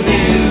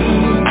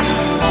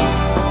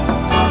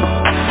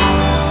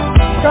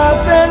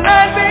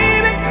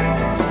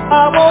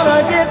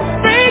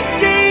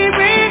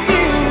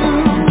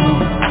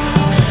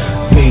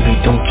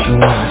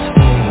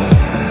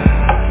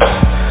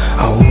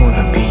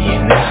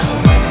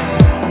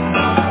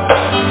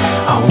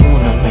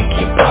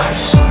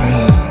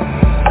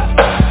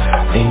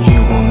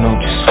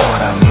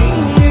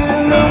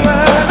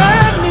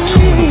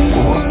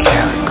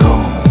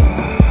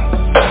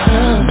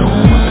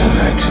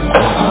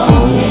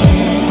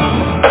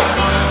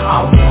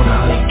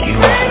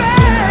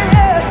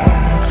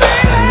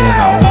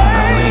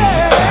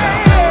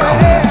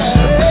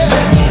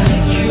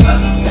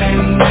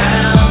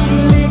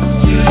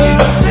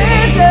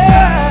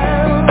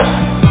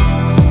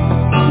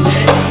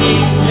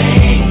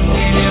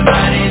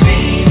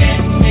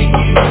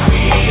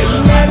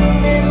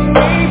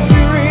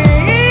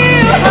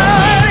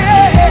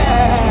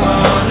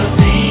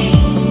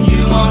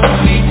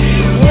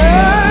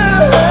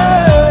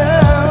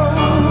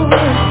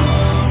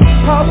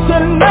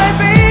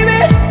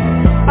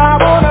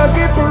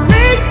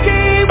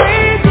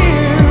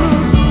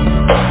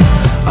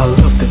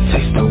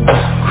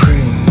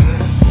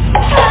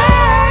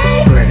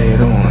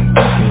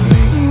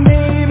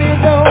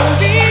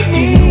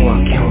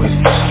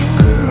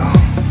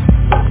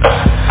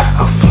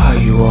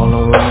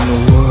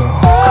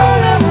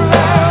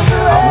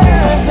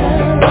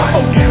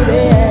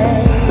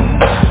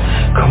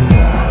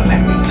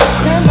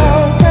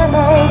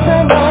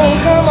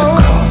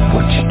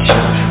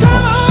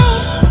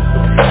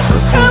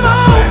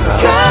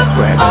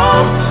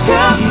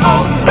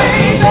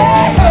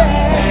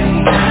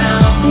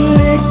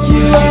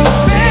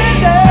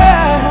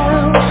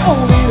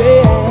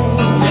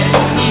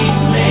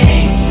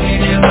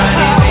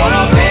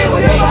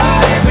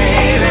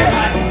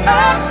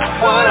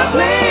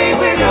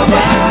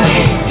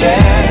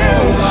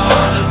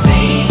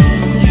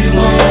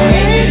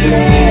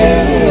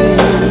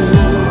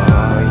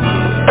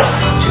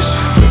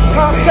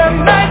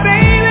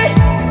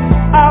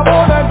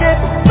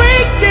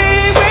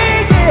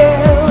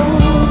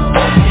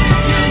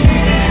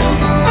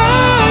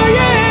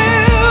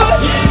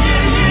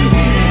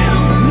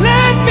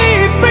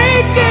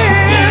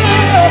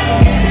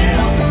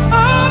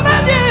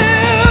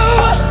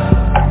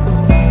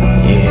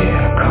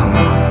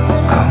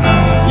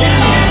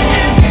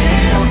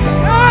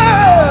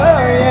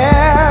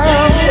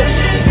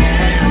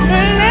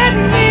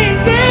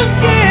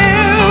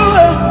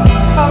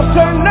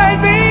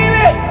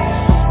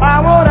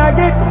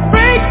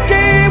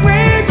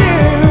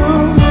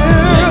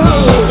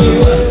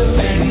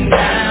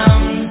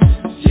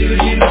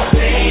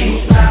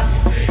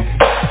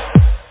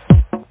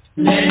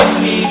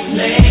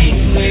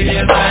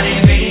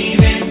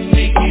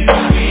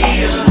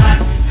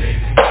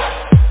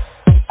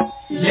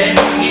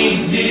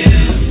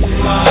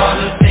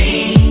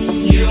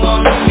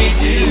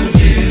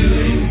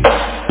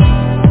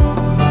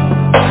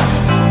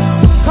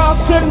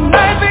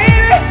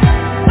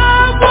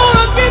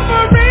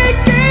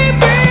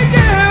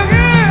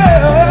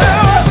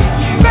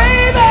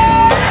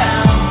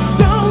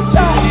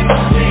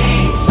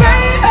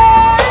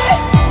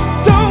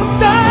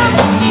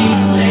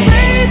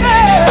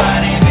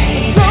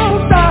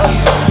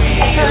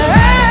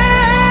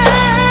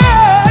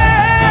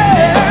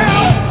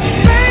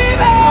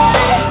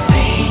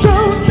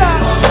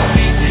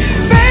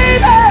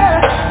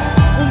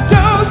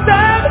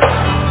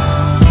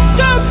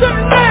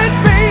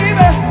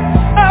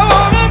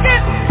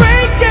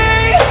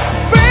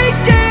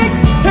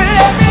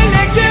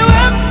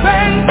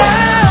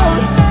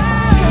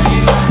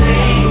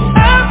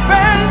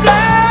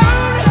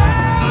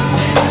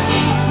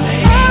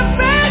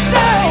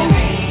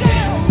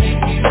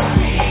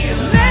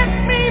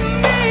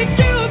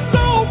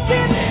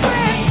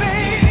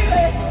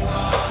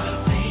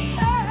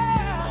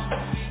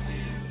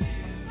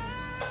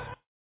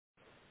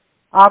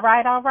All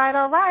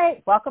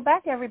right. Welcome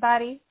back,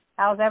 everybody.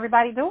 How's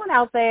everybody doing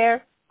out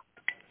there?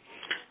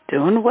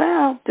 Doing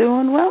well,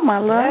 my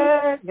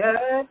love.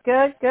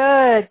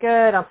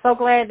 Good. I'm so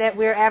glad that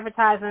we're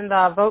advertising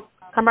the Vote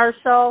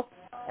commercial.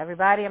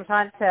 Everybody, I'm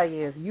trying to tell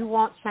you, if you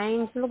want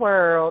change in the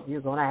world,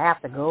 you're going to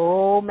have to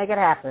go make it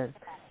happen.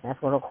 That's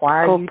going to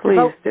require you to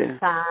vote this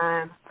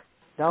time.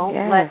 Do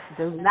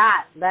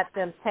not let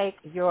them take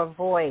your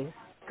voice.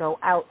 Go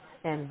out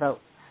and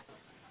vote.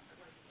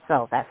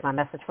 So that's my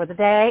message for the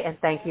day, and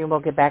thank you, and we'll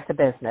get back to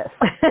business.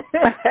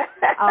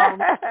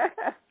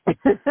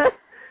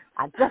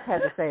 I just had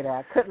to say that.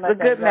 I couldn't let that go. It was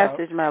a good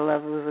message, my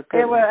love. It was a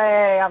good message.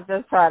 Hey, I'm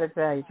just trying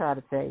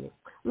to tell you.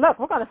 Look,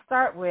 we're going to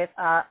start with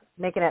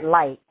making it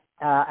light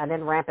and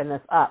then ramping this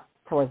up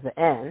towards the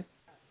end.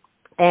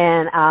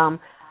 And I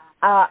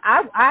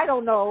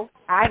don't know.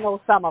 I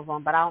know some of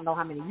them, but I don't know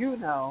how many you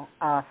know,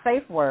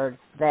 safe words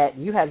that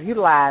you have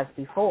utilized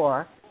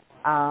before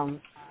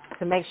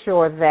to make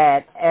sure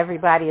that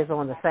everybody is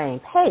on the same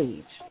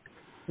page.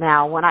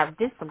 Now, when I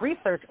did some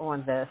research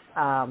on this,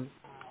 I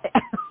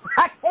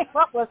came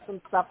up with some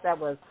stuff that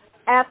was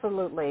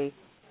absolutely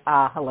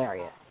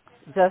hilarious.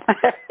 Just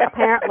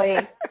apparently,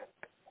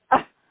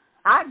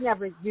 I've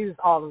never used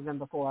all of them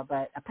before,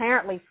 but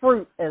apparently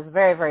fruit is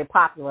very, very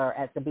popular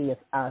to be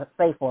a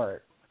safe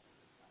word.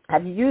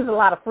 Have you used a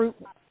lot of fruit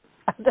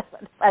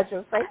as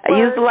your safe word? I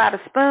used a lot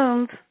of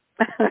spoons.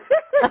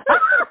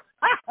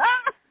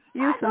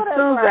 Use some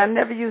spoons. Right. I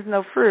never used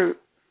no fruit.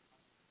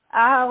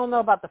 I don't know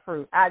about the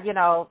fruit.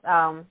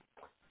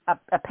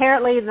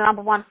 Apparently the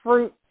number one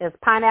fruit is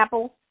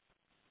pineapple.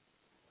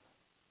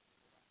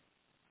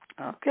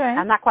 Okay.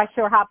 I'm not quite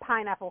sure how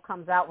pineapple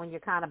comes out when you're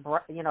kind of,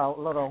 a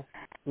little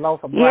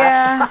loaf of bread.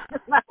 Yeah.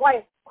 I'm not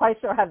quite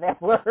sure how that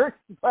works,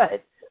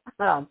 but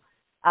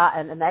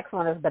and the next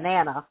one is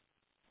banana.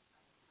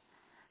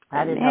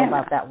 I didn't know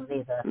about that one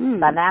either.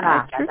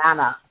 Banana.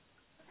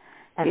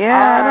 And yeah,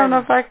 orange, I don't know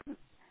if I.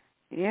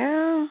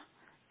 Yeah,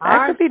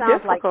 that could be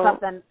sounds difficult. Like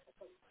something.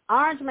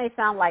 Orange may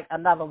sound like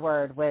another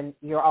word when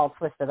you're all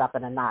twisted up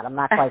in a knot. I'm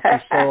not quite too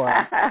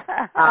sure.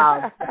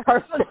 The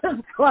person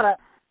is going to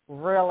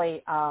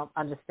really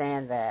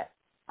understand that.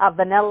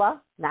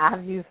 Vanilla. Now,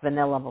 I've used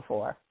vanilla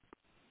before.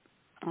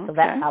 Okay. So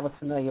I was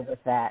familiar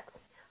with that.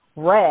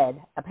 Red,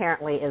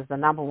 apparently, is the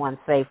number one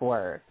safe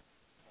word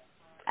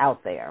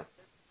out there.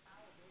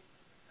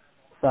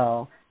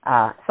 So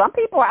some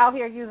people are out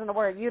here using the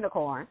word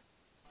unicorn.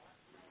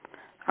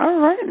 All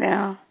right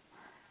now.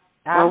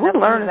 Well, we're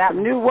learning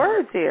some new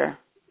words here.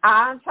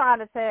 I'm trying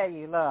to tell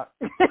you, look.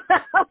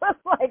 I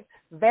was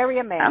very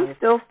amazed. I'm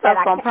still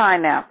stuck on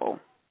pineapple.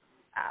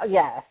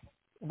 Yes.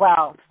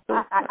 Well,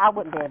 I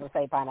wouldn't be able to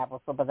say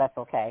pineapple, but that's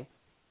okay.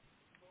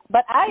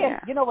 But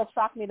you know what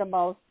shocked me the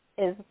most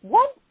is you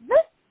know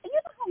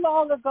how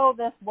long ago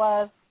this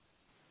was?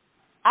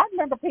 I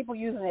remember people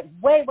using it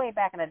way, way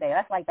back in the day.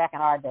 That's like back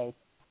in our day,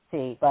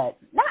 see, but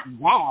not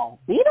now.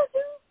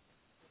 Beetlejuice?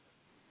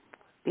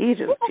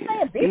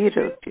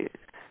 Beetlejuice.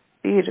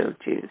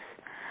 Beetlejuice.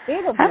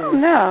 I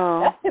don't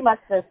know. That's too much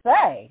to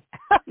say.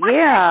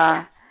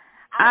 Yeah.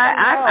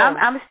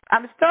 I'm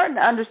starting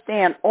to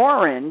understand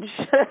orange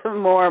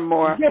more and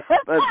more,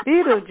 but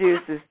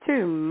Beetlejuice is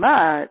too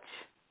much.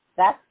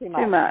 That's too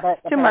much.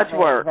 Too much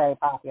work. Very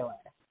popular.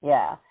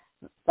 Yeah.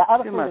 The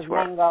other too food much is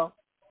work.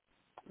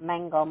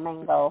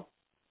 Mango.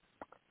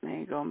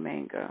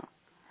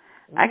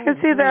 I can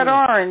see that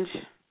orange.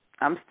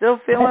 I'm still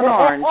feeling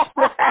orange.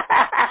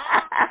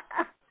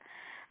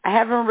 I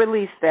haven't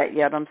released that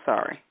yet. I'm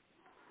sorry.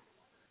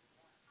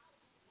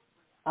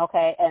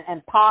 Okay,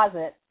 and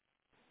posit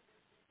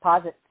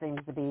seems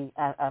to be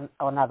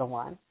another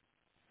one.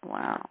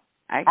 Wow.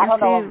 I don't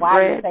know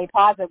why you say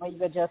posit when you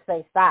could just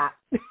say stop.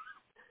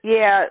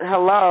 Yeah,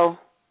 hello.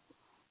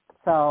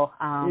 So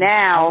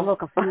now I'm a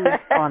little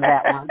confused on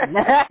that one.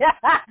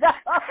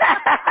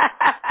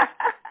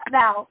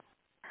 Now,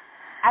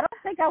 I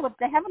don't think I would.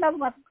 They have another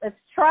one. It's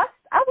trust.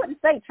 I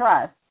wouldn't say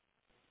trust.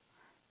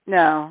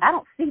 No. I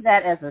don't see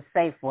that as a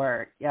safe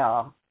word,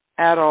 y'all.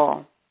 At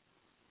all.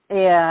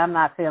 Yeah, I'm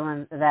not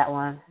feeling that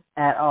one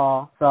at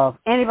all. So if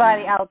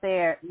anybody out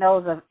there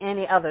knows of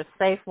any other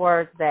safe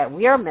words that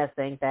we're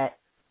missing that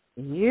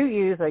you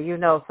use or you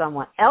know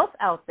someone else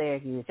out there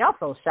use, y'all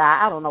so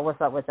shy. I don't know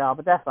what's up with y'all,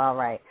 but that's all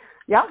right.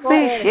 Y'all go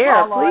ahead and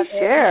call on. Please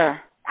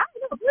share.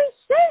 Please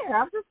share.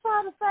 I'm just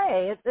trying to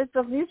say it's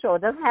just mutual.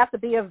 It doesn't have to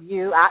be of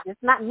you.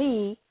 It's not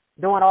me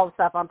doing all the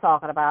stuff I'm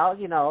talking about.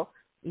 You know,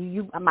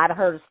 you might have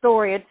heard a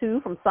story or two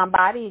from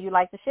somebody and you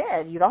like to share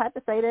it. You don't have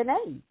to say their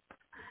name.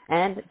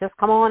 And just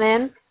come on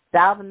in,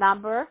 dial the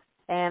number,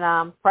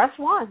 and press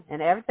 1,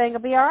 and everything will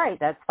be all right.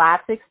 That's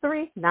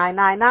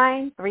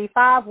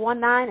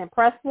 563-999-3519, and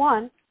press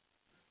 1.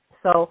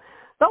 So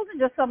those are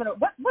just some of the,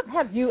 what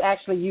have you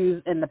actually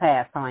used in the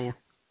past, Tanya,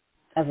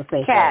 as a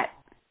safe word?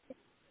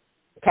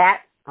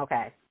 Cat?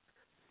 Okay.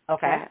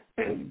 Cat.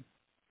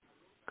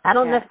 I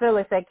don't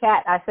necessarily say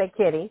cat. I say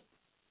kitty.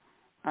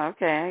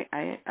 Okay,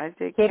 I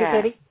say kitty,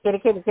 cat. Kitty.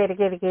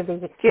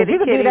 Kitty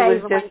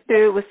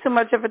was too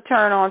much of a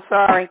turn on.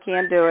 Sorry,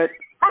 can't do it.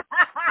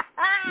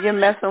 You're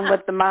messing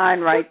with the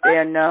mind right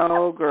there.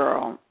 No,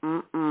 girl.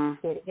 Mm-mm.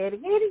 Kitty.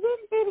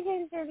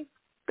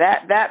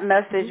 That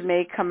message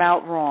may come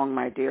out wrong,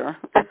 my dear.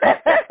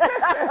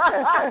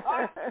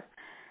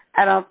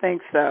 I don't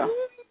think so.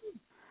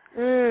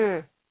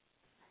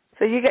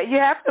 So you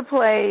have to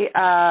play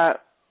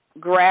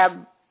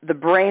grab the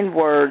brain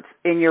words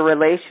in your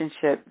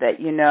relationship that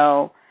you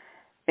know,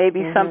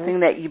 maybe something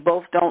that you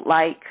both don't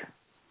like,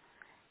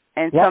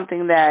 and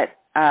something that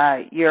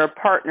your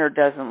partner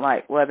doesn't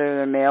like, whether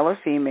they're male or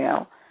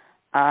female,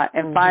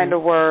 and find a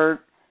word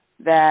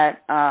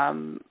that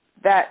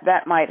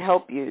that might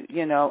help you.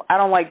 You know, I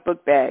don't like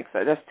book bags.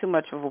 So that's too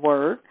much of a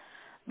word.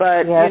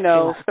 But, you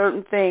know,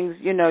 certain things,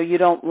 you know, you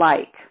don't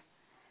like.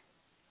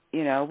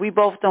 You know, we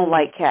both don't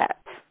like cats.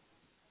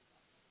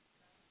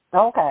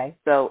 Okay.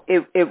 So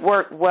it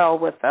worked well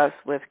with us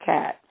with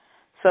cat.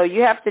 So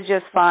you have to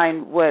just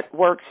find what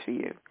works for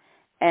you.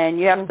 And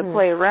you have to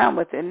play around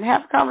with it and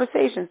have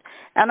conversations.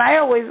 And I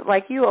always,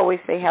 like you always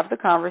say, have the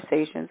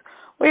conversations.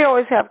 We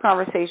always have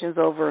conversations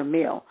over a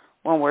meal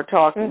when we're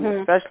talking,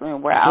 especially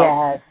when we're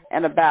out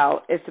and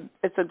about.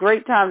 It's a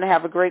great time to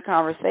have a great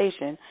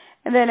conversation.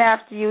 And then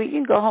after you eat, you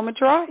can go home and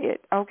try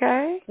it,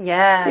 okay?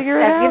 Yeah.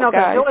 Figure it out, you know,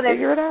 guys.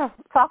 Figure it out.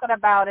 Talking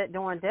about it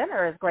during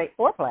dinner is great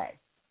foreplay.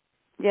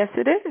 Yes,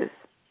 it is.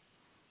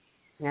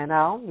 You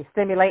know, you're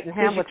stimulating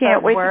him with you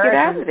can't wait words to get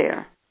out of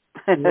there.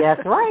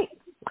 That's right.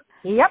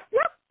 Yep.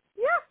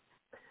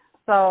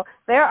 So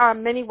there are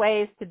many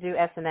ways to do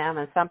S&M,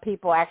 and some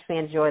people actually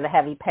enjoy the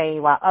heavy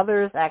pain, while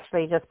others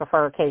actually just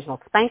prefer occasional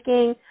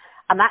spanking.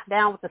 I'm not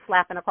down with the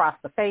slapping across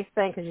the face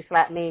thing, because you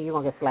slap me, you're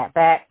going to get slapped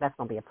back. That's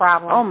going to be a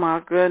problem. Oh, my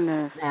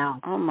goodness.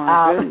 Now, oh,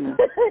 my goodness.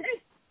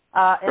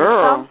 In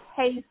some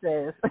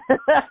cases,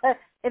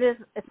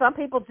 some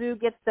people do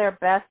get their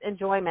best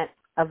enjoyment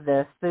of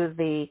this through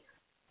the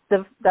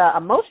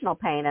emotional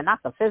pain and not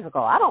the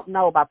physical. I don't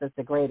know about this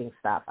degrading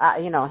stuff,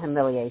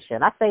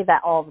 humiliation. I say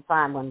that all the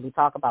time when we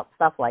talk about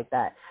stuff like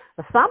that.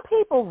 But some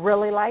people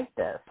really like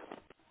this.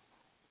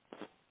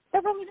 They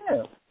really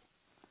do.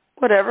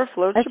 Whatever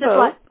floats your boat.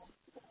 Like,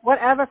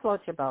 whatever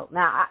floats your boat.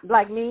 Now,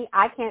 like me,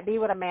 I can't be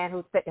with a man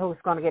who's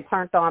going to get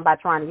turned on by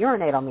trying to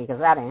urinate on me, because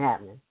that ain't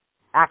happening.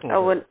 I can't.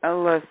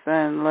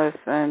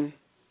 Listen.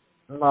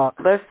 Look.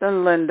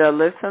 Listen, Linda.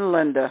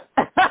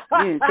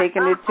 You're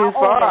taking it too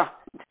far.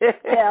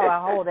 Yeah, I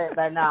hold it,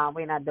 but no,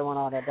 we're not doing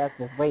all that. That's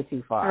just way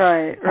too far.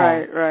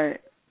 Right.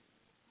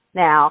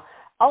 Now,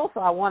 also,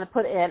 I want to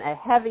put in a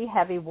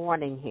heavy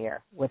warning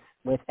here with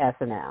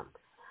S&M.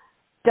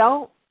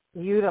 Don't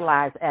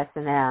utilize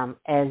S&M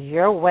as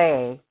your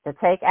way to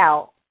take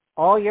out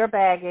all your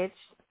baggage,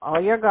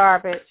 all your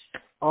garbage,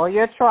 all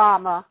your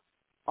trauma,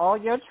 all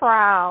your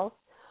trials,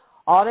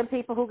 all the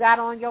people who got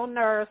on your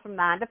nerves from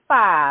 9 to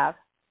 5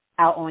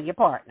 out on your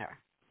partner.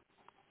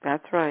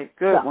 That's right.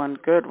 Good one.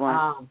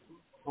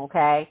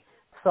 Okay,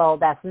 so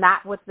that's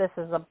not what this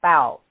is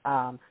about.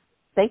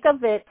 Think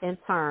of it in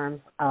terms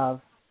of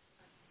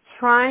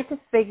trying to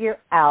figure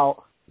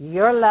out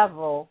your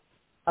level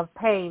of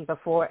pain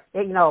before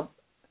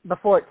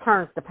it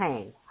turns to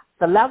pain.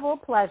 The level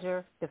of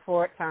pleasure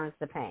before it turns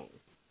to pain.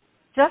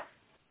 Just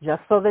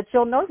so that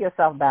you'll know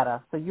yourself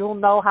better, so you'll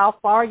know how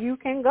far you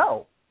can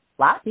go.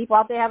 A lot of people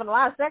out there having a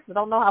lot of sex but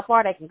don't know how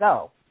far they can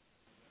go.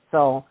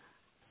 So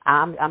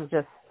I'm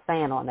just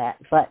saying on that.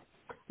 But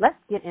let's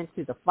get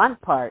into the fun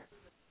part.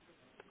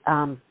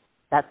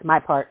 That's my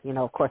part.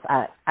 Of course,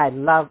 I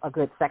love a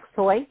good sex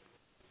toy.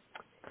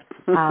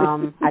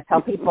 I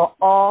tell people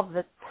all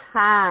the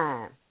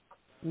time,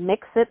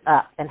 mix it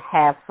up and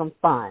have some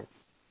fun.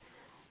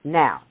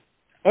 Now,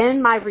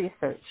 in my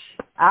research,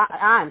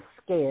 I'm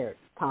scared,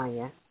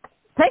 Tanya.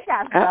 Take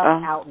that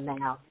stuff out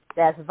now.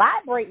 That's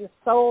vibrating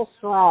so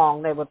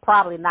strong they would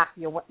probably knock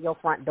your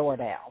front door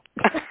down.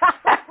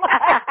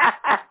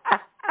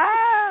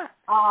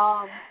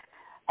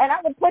 And I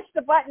would push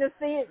the button to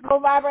see it go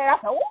vibrate. I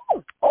said,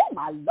 oh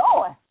my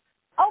Lord.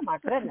 Oh my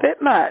goodness.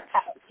 Bit much.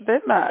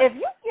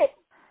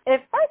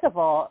 First of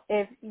all,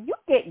 if you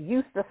get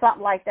used to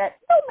something like that,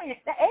 ain't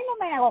no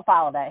man gonna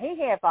follow that. He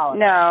can't follow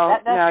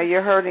that. No,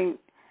 you're hurting.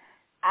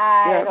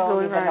 I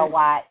don't even know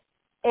why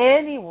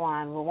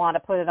anyone would want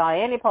to put it on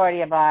any part of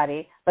your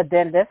body. But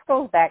then this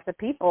goes back to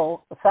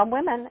people, some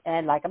women,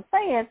 and like I'm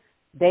saying,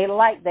 they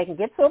can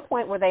get to a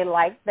point where they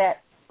like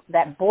that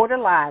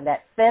borderline,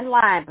 that thin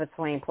line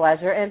between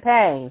pleasure and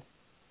pain.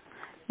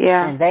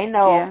 Yeah. And they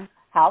know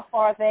how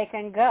far they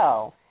can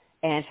go.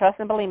 And trust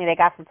and believe me, they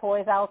got some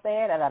toys out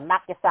there that'll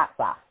knock your socks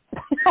off.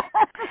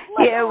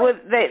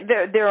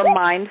 There are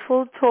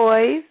mindful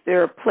toys.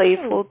 There are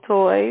playful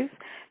toys.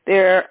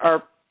 There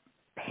are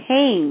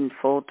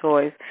painful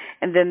toys.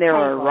 And then there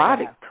are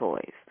erotic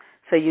toys.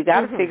 So you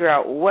got to figure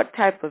out what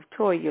type of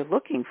toy you're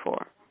looking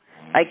for.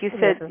 Like you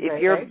said,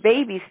 if you're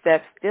baby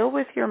steps, deal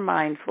with your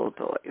mindful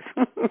toys.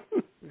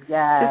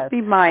 Just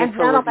be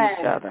mindful of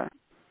each other.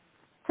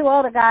 To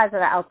all the guys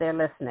that are out there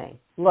listening,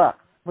 look,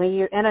 when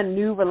you're in a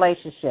new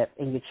relationship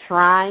and you're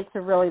trying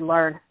to really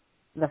learn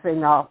the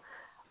female,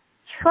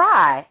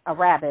 try a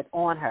rabbit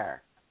on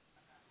her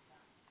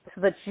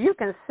so that you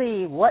can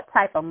see what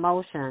type of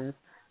motions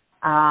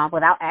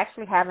without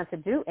actually having to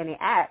do any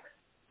acts,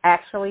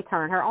 actually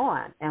turn her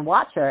on and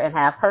watch her and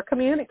have her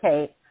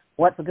communicate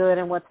what's good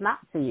and what's not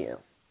to you.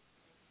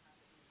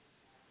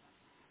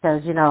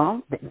 Because,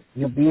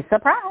 you'll be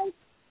surprised.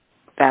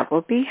 That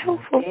will be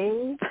helpful.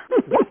 Okay.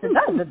 Yes, it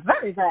does. It's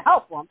very, very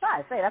helpful. I'm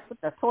trying to say that's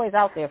what the toy's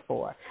out there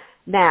for.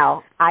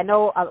 Now, I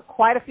know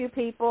quite a few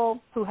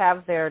people who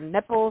have their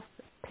nipples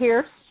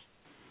pierced,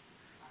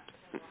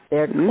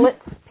 their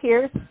clits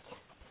pierced.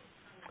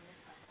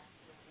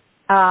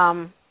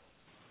 I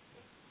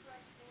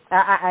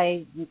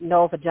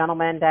know of a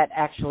gentleman that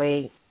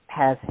actually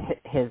has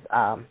his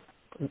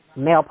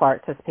male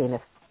parts, his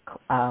penis,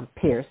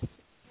 pierced.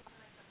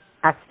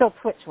 I still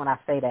twitch when I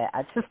say that.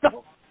 I just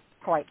don't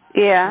quite.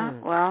 Yeah,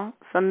 well,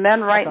 some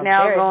men right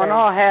now are going,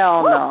 oh,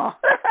 hell no.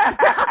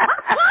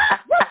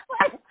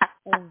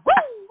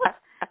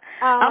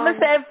 I'm going to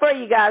say it for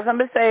you guys. I'm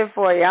going to say it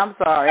for you. I'm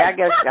sorry. I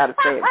guess I got to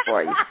say it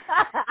for you.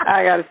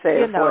 I got to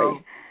say it for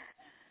you.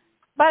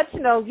 But,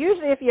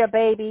 usually if you're a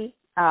baby,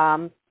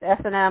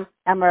 S&M,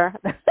 Emmer,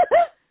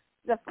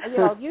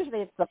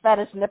 usually it's the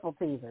fetish nipple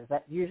teasers.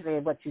 That's usually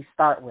what you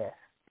start with.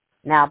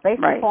 Now,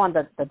 based upon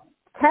the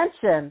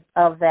tension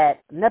of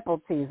that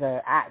nipple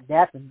teaser,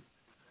 that's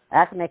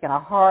making a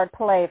hard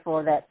play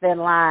for that thin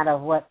line of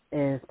what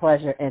is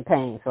pleasure and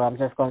pain. So I'm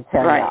just going to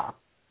tell y'all.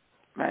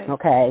 Right.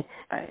 Okay.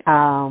 Right.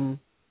 Oh,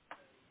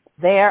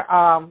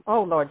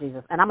 Lord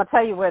Jesus. And I'm going to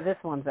tell you where this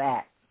one's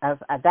at.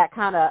 That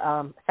kind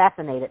of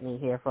fascinated me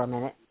here for a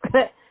minute.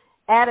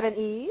 Adam and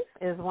Eve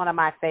is one of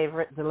my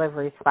favorite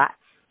delivery spots,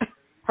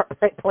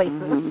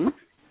 places.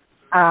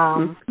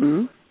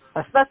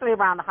 Especially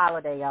around the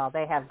holiday, y'all.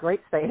 They have great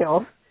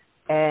sales.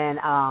 And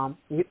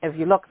if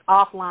you look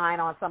offline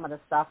on some of the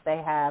stuff, they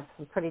have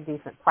some pretty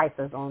decent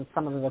prices on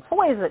some of the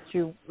toys that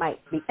you might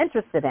be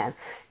interested in.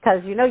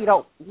 Because you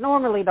don't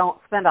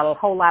spend a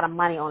whole lot of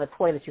money on a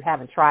toy that you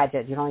haven't tried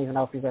yet. You don't even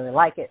know if you really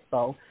like it.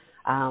 So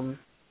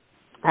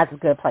that's a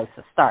good place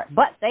to start.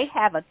 But they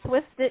have a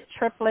Twisted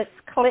Triplets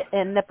Clit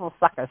and Nipple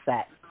Sucker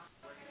set.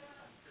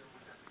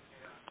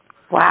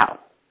 Wow.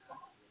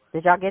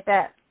 Did y'all get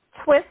that?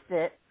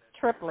 Twisted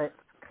Triplets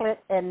Clit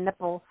and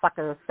Nipple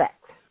Sucker set.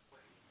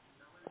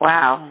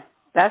 Wow.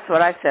 That's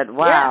what I said.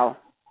 Wow.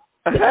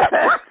 Yeah.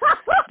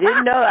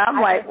 Didn't know that. I'm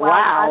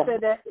wow. I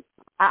said that.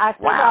 I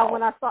said that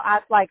when I saw. I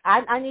was like,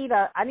 I need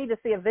to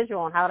see a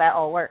visual on how that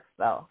all works.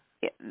 So.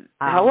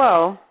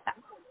 Hello.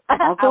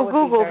 Uncle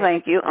Google,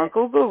 thank you.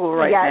 Uncle Google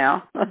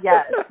now.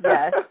 Yes.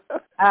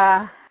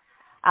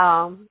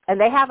 And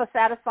they have a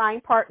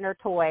satisfying partner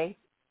toy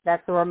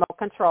that's a remote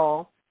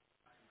control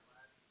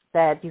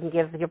that you can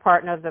give your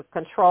partner the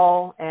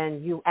control,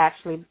 and you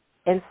actually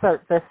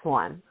insert this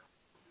one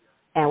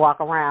and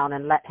walk around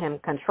and let him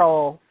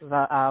control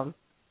the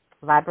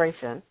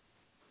vibration.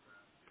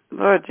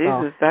 Lord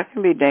Jesus, that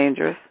can be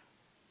dangerous.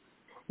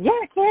 Yeah,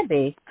 it can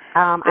be. You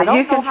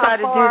can try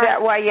to do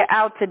that while you're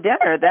out to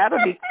dinner.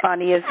 That'll be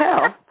funny as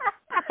hell.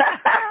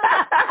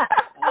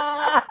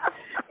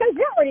 Because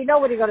you already know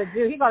what he's going to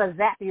do. He's going to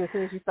zap you as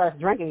soon as you start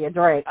drinking your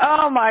drink.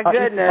 Oh, my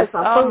goodness.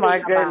 Oh, my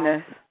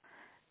goodness.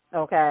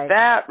 Okay.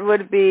 That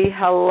would be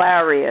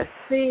hilarious.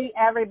 See,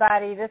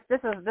 everybody, this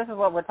is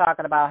what we're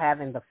talking about,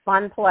 having the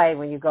fun play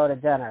when you go to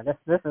dinner.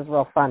 This is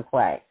real fun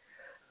play.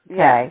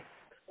 Okay.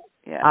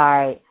 Yeah. All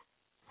right.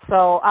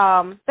 So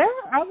there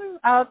are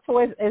other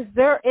toys. Is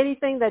there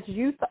anything that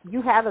you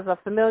have as a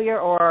familiar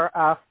or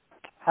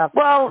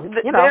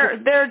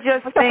they're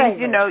just things,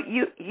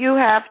 you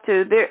have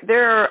to.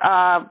 There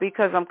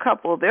because I'm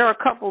coupled, there are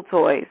a couple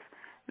toys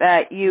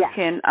that you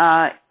can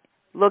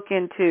look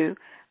into.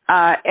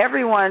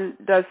 Everyone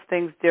does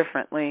things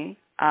differently.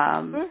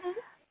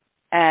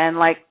 And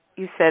like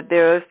you said,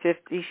 there are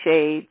 50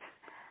 shades.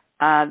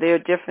 There are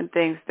different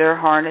things. There are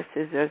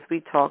harnesses, as we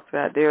talked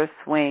about. There are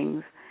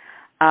swings.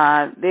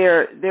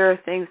 There are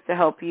things to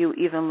help you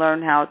even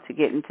learn how to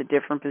get into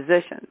different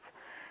positions,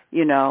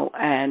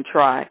 and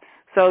try.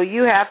 So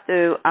you have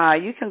to,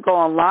 you can go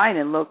online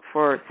and look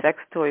for sex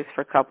toys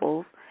for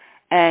couples,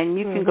 and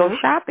you can go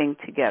shopping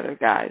together,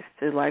 guys,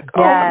 to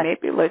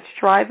maybe let's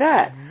try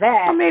that.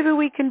 Or maybe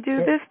we can do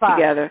this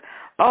together.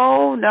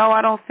 Oh, no,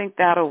 I don't think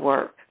that'll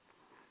work.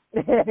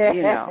 So,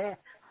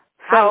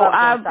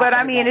 but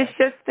I mean, it's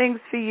just things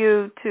for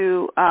you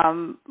to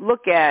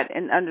look at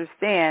and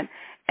understand.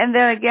 And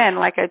then again,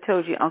 like I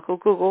told you, Uncle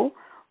Google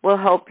will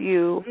help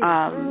you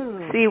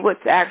see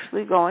what's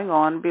actually going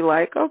on and be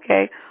like,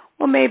 okay,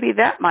 well, maybe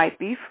that might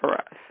be for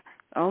us.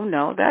 Oh,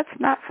 no, that's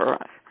not for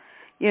us.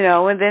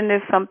 And then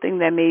there's something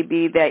that may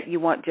be that you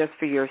want just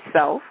for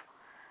yourself,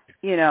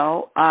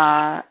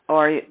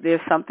 or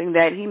there's something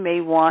that he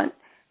may want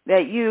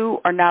that you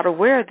are not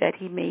aware that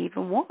he may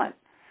even want.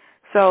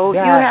 So you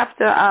have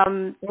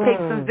to take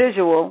some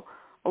visual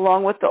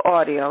along with the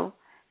audio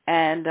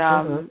and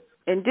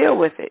deal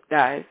with it,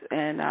 guys,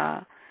 and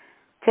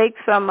take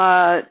some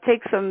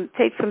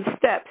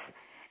steps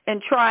in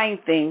trying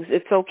things.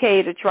 It's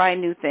okay to try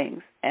new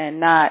things,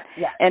 and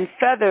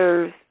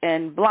feathers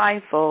and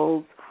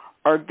blindfolds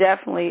are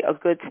definitely a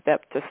good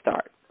step to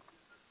start.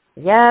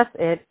 Yes,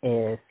 it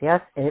is.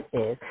 Yes, it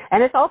is.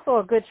 And it's also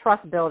a good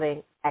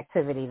trust-building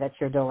activity that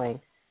you're doing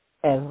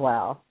as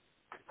well.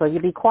 So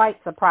you'd be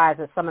quite surprised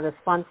that some of this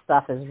fun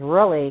stuff is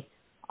really,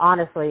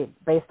 honestly,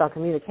 based on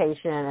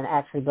communication and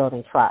actually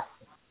building trust.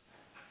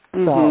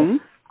 Mm-hmm.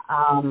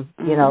 So,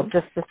 you know,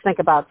 just think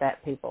about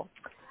that, people.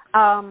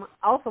 I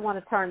also want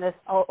to turn this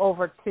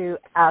over to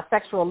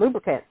sexual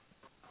lubricants.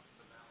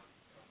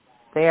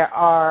 There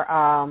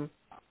are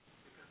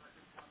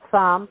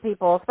some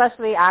people,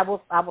 especially I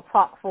will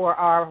talk for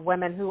our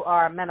women who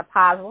are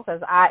menopausal,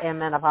 because I am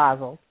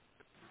menopausal,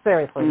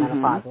 seriously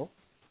menopausal.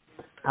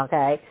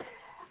 Okay,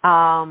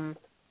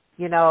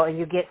 you know, and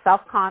you get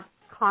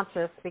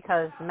self-conscious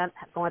because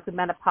going through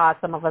menopause,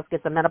 some of us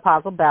get the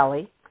menopausal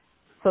belly.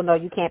 So no,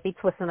 you can't be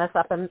twisting us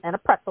up in a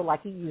pretzel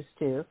like you used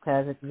to,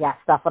 because you got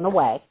stuff in the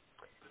way.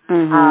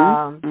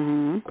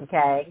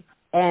 Okay,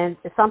 and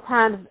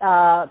sometimes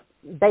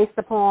based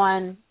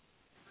upon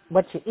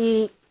what you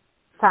eat,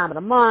 time of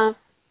the month,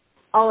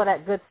 all of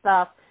that good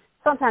stuff,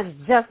 sometimes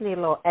you just need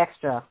a little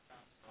extra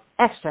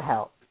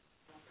help.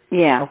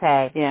 Yeah.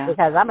 Okay. Yeah.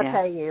 Because I'm gonna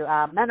tell you,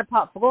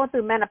 menopause. Going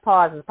through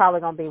menopause is probably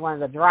gonna be one of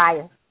the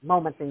driest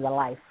moments in your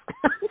life.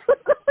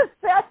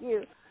 Tell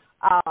you.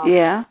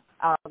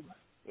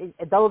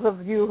 Those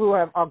of you who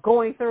are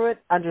going through it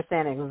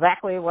understand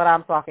exactly what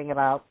I'm talking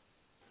about.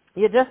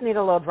 You just need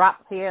a little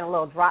drop here and a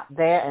little drop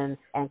there,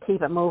 and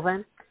keep it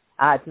moving.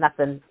 It's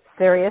nothing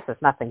serious.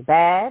 It's nothing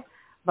bad,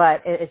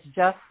 but it's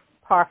just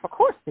par for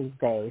course these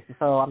days.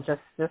 So I'm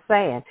just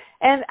saying.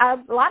 And a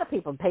lot of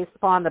people, based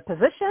upon the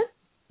position,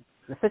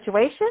 the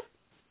situation,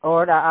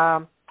 or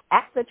the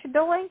act that you're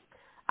doing,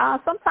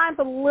 sometimes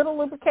a little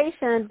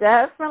lubrication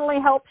definitely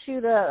helps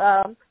you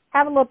to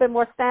have a little bit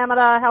more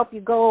stamina, help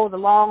you go the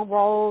long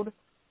road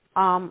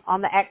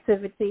on the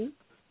activity.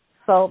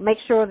 So make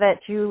sure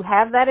that you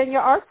have that in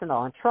your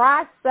arsenal and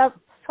try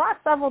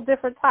several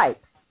different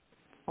types.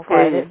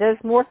 Okay, there's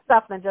more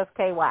stuff than just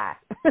KY.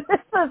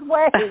 There's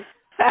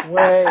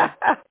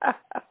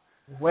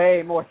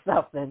way more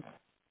stuff than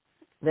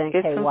KY.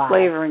 Get some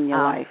flavor in your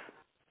life.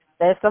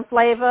 There's some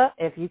flavor.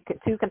 If you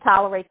two can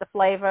tolerate the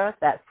flavor,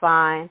 that's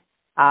fine.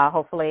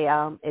 Hopefully,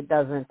 it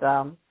doesn't,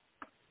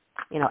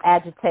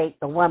 agitate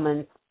the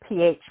woman's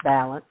pH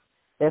balance.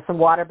 There's some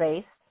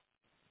water-based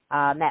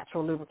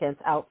natural lubricants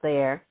out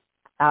there.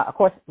 Of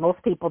course,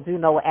 most people do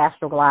know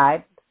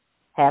Astroglide.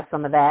 Have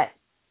some of that.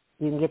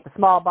 You can get the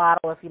small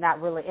bottle if you're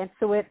not really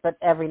into it, but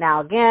every now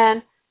and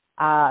again,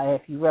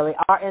 if you really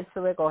are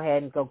into it, go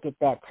ahead and go get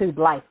that Tube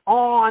Life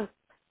on,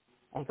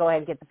 and go ahead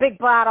and get the big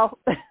bottle.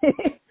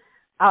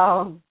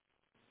 And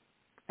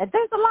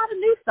there's a lot of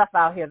new stuff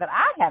out here that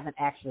I haven't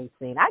actually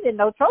seen. I didn't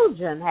know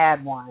Trojan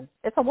had one.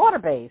 It's a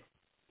water-based.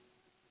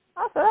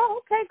 I said,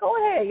 oh, okay, go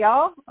ahead,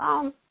 y'all.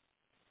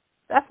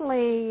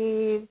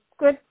 Definitely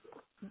good,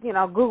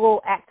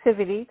 Google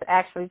activity to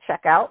actually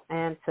check out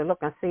and to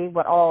look and see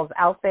what all is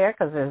out there,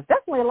 because there's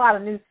definitely a lot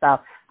of new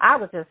stuff. I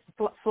was just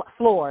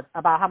floored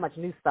about how much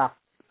new stuff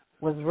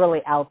was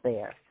really out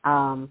there.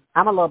 I'm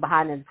a little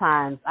behind in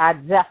times. I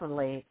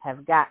definitely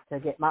have got to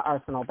get my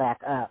arsenal back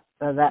up.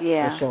 So that's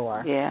for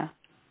sure.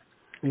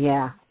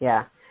 Yeah.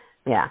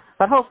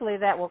 But hopefully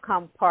that will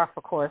come par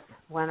for course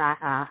when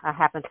I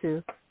happen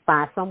to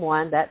find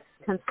someone that's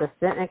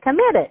consistent and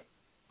committed.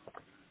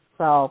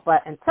 So,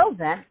 but until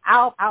then,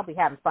 I'll be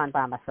having fun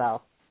by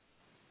myself.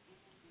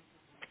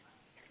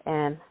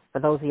 And for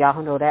those of y'all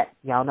who know that,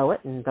 y'all know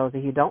it, and those of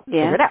you who don't,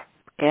 figure it out.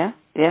 Yeah.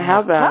 How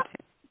about it?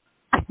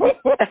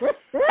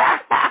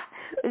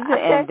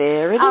 And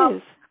there it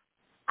is.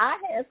 I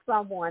had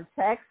someone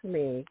text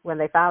me when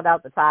they found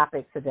out the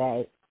topic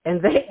today,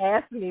 and they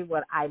asked me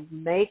would I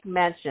make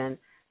mention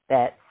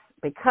that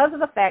because of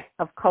the fact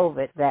of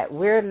COVID that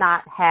we're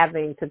not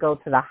having to go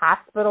to the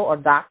hospital or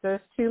doctors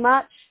too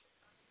much.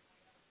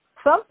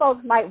 Some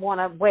folks might want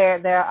to wear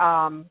their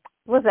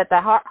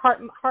the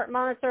heart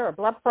monitor or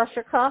blood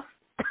pressure cuff.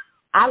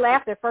 I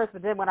laughed at first,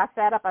 but then when I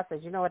sat up, I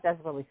said, you know what, that's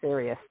really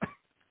serious.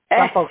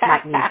 Some folks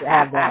might need to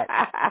have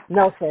that.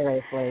 No,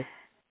 seriously.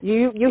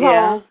 You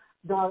home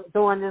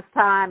during this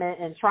time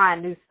and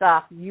trying new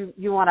stuff, you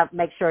want to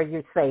make sure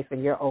you're safe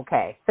and you're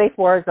okay. Safe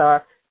words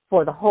are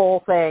for the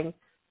whole thing,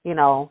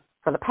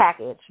 for the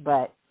package,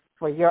 but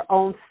for your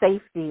own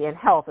safety and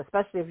health,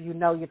 especially if you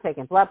know you're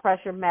taking blood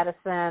pressure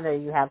medicine or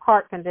you have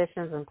heart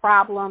conditions and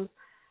problems,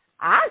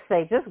 I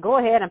say just go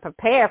ahead and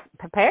prepare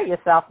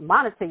yourself,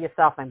 monitor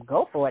yourself, and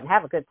go for it and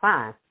have a good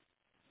time.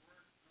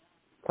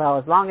 So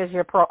as long as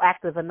you're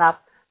proactive enough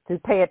to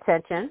pay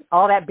attention,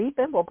 all that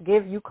beeping will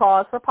give you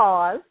cause for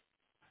pause.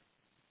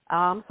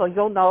 So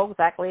you'll know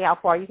exactly how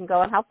far you can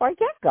go and how far you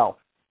can't go.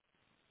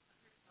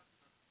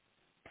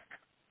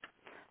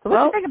 So what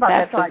do you think about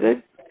that,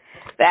 Tanya?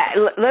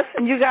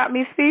 Listen, you got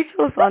me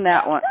speechless on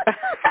that one.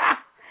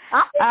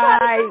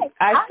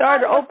 I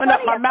started to open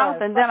up my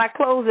mouth and then I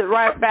closed it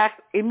right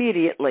back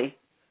immediately.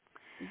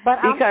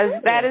 Because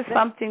that is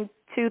something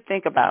to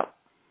think about.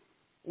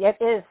 It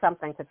is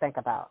something to think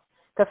about.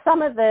 Because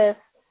some of this,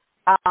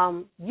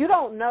 you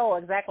don't know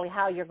exactly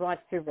how you're going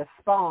to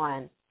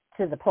respond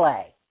to the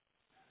play.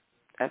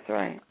 That's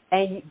right.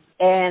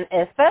 And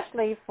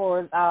especially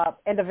for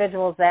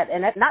individuals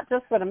and not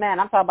just for the men,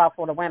 I'm talking about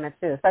for the women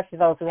too, especially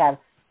those who have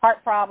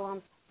heart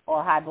problems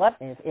or high blood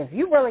pressure. If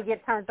you really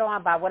get turned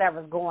on by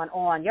whatever's going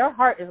on, your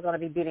heart is going to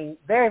be beating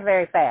very,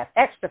 very fast,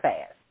 extra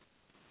fast.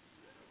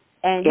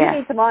 And you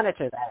need to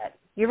monitor that.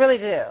 You really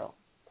do.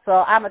 So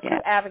I'm a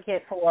true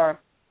advocate for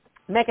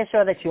making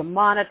sure that you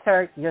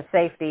monitor your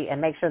safety and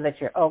make sure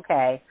that you're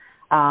okay.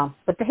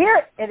 But to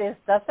hear it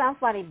does sound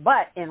funny,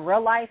 but in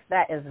real life,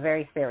 that is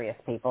very serious,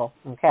 people,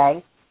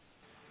 okay?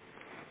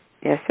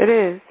 Yes, it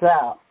is.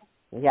 So,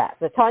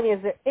 So, Tanya,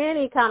 is there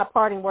any kind of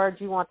parting words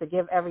you want to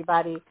give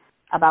everybody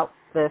about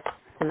this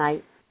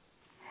tonight?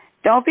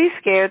 Don't be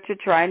scared to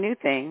try new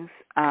things.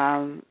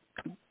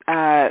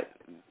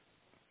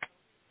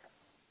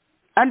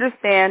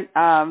 Understand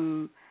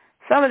some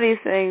of these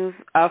things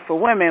for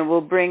women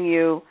will bring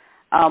you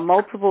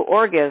multiple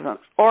orgasms,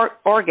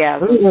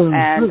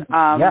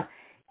 and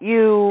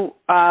you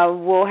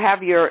will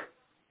have your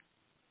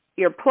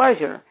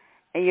pleasure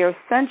and your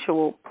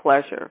sensual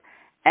pleasure.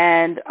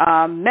 And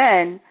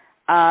men,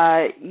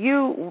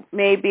 you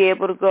may be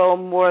able to go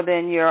more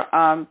than your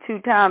 2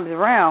 times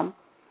around.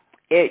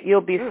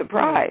 You'll be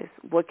surprised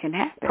what can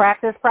happen.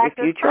 Practice, if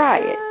you try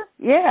it.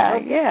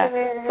 Yeah.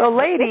 So,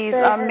 ladies,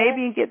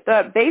 maybe you get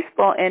the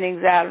baseball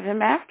innings out of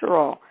him after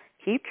all.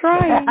 Keep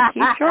trying.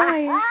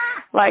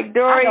 Like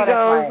Dory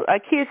goes,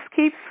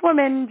 keep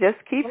swimming. Just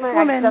keep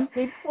swimming. Just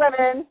keep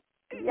swimming.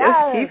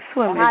 Just keep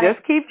swimming.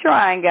 Just keep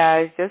trying,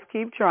 guys. Just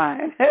keep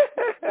trying.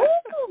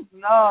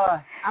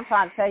 Lord, I'm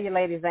trying to tell you,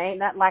 ladies, there ain't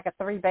nothing like a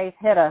 3-base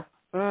hitter.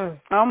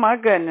 Oh, my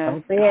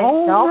goodness. Don't be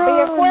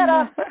a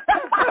quitter.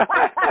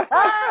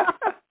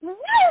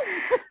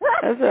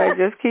 That's right.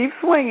 Just keep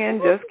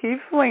swinging. Yes,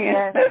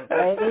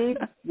 ladies,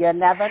 you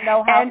never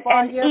know how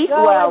far you're eat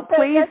going. Well.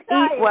 Please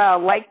eat well.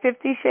 Like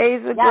 50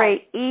 Shades of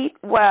Grey. Eat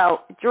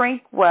well.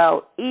 Drink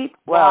well. Eat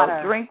well.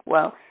 Water. Drink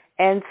well.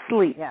 And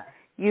sleep. Yes.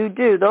 You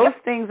do. Those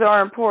things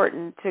are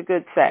important to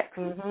good sex.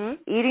 Mm-hmm.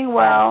 Eating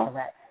well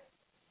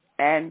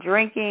and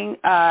drinking,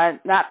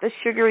 not the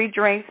sugary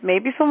drinks,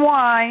 maybe some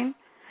wine.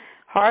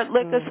 Hard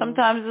liquor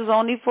sometimes is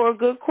only for a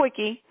good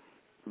quickie.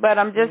 But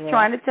I'm just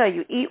trying to tell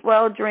you, eat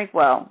well, drink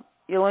well.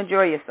 You'll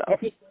enjoy yourself.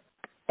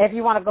 If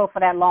you want to go for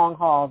that long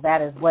haul,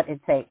 that is what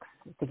it takes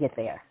to get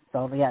there.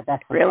 So,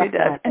 that's really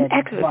does. And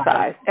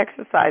exercise.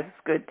 Exercise is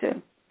good,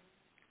 too.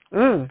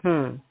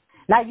 Mm-hmm.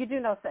 Now, you do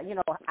know,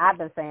 I've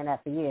been saying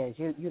that for years.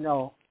 You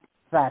know,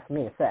 besides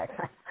me, is sex.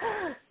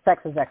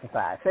 Sex is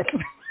exercise.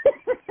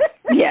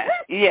 Yes.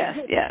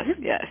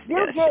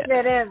 You're getting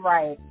it in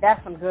right.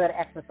 That's some good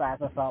exercise.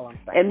 That's all I'm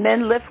saying. And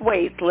then lift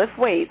weights. Okay.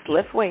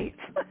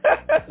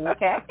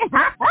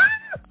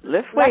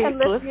 Lift weights.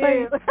 Lift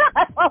weights.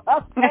 That's all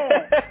I'm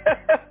saying.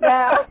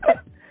 Now,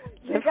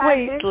 lift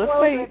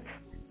weights.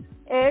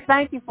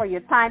 Thank you for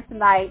your time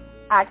tonight.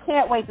 I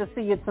can't wait to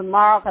see you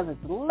tomorrow because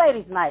it's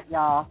ladies' night,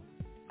 y'all.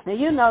 Now,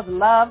 you know the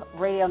Love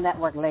Radio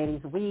Network,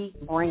 ladies, we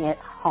bring it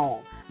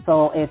home.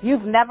 So if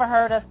you've never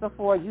heard us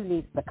before, you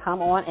need to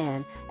come on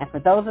in. And for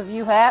those of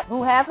you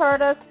who have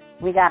heard us,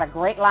 we got a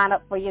great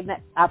lineup for you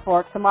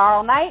for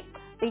tomorrow night.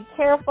 Be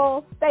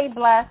careful. Stay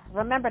blessed.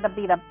 Remember to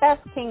be the best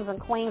kings and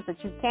queens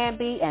that you can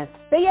be. And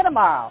see you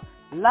tomorrow.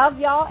 Love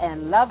y'all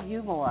and love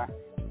you more.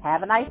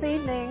 Have a nice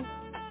evening.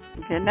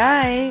 Good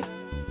night.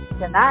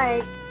 Good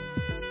night.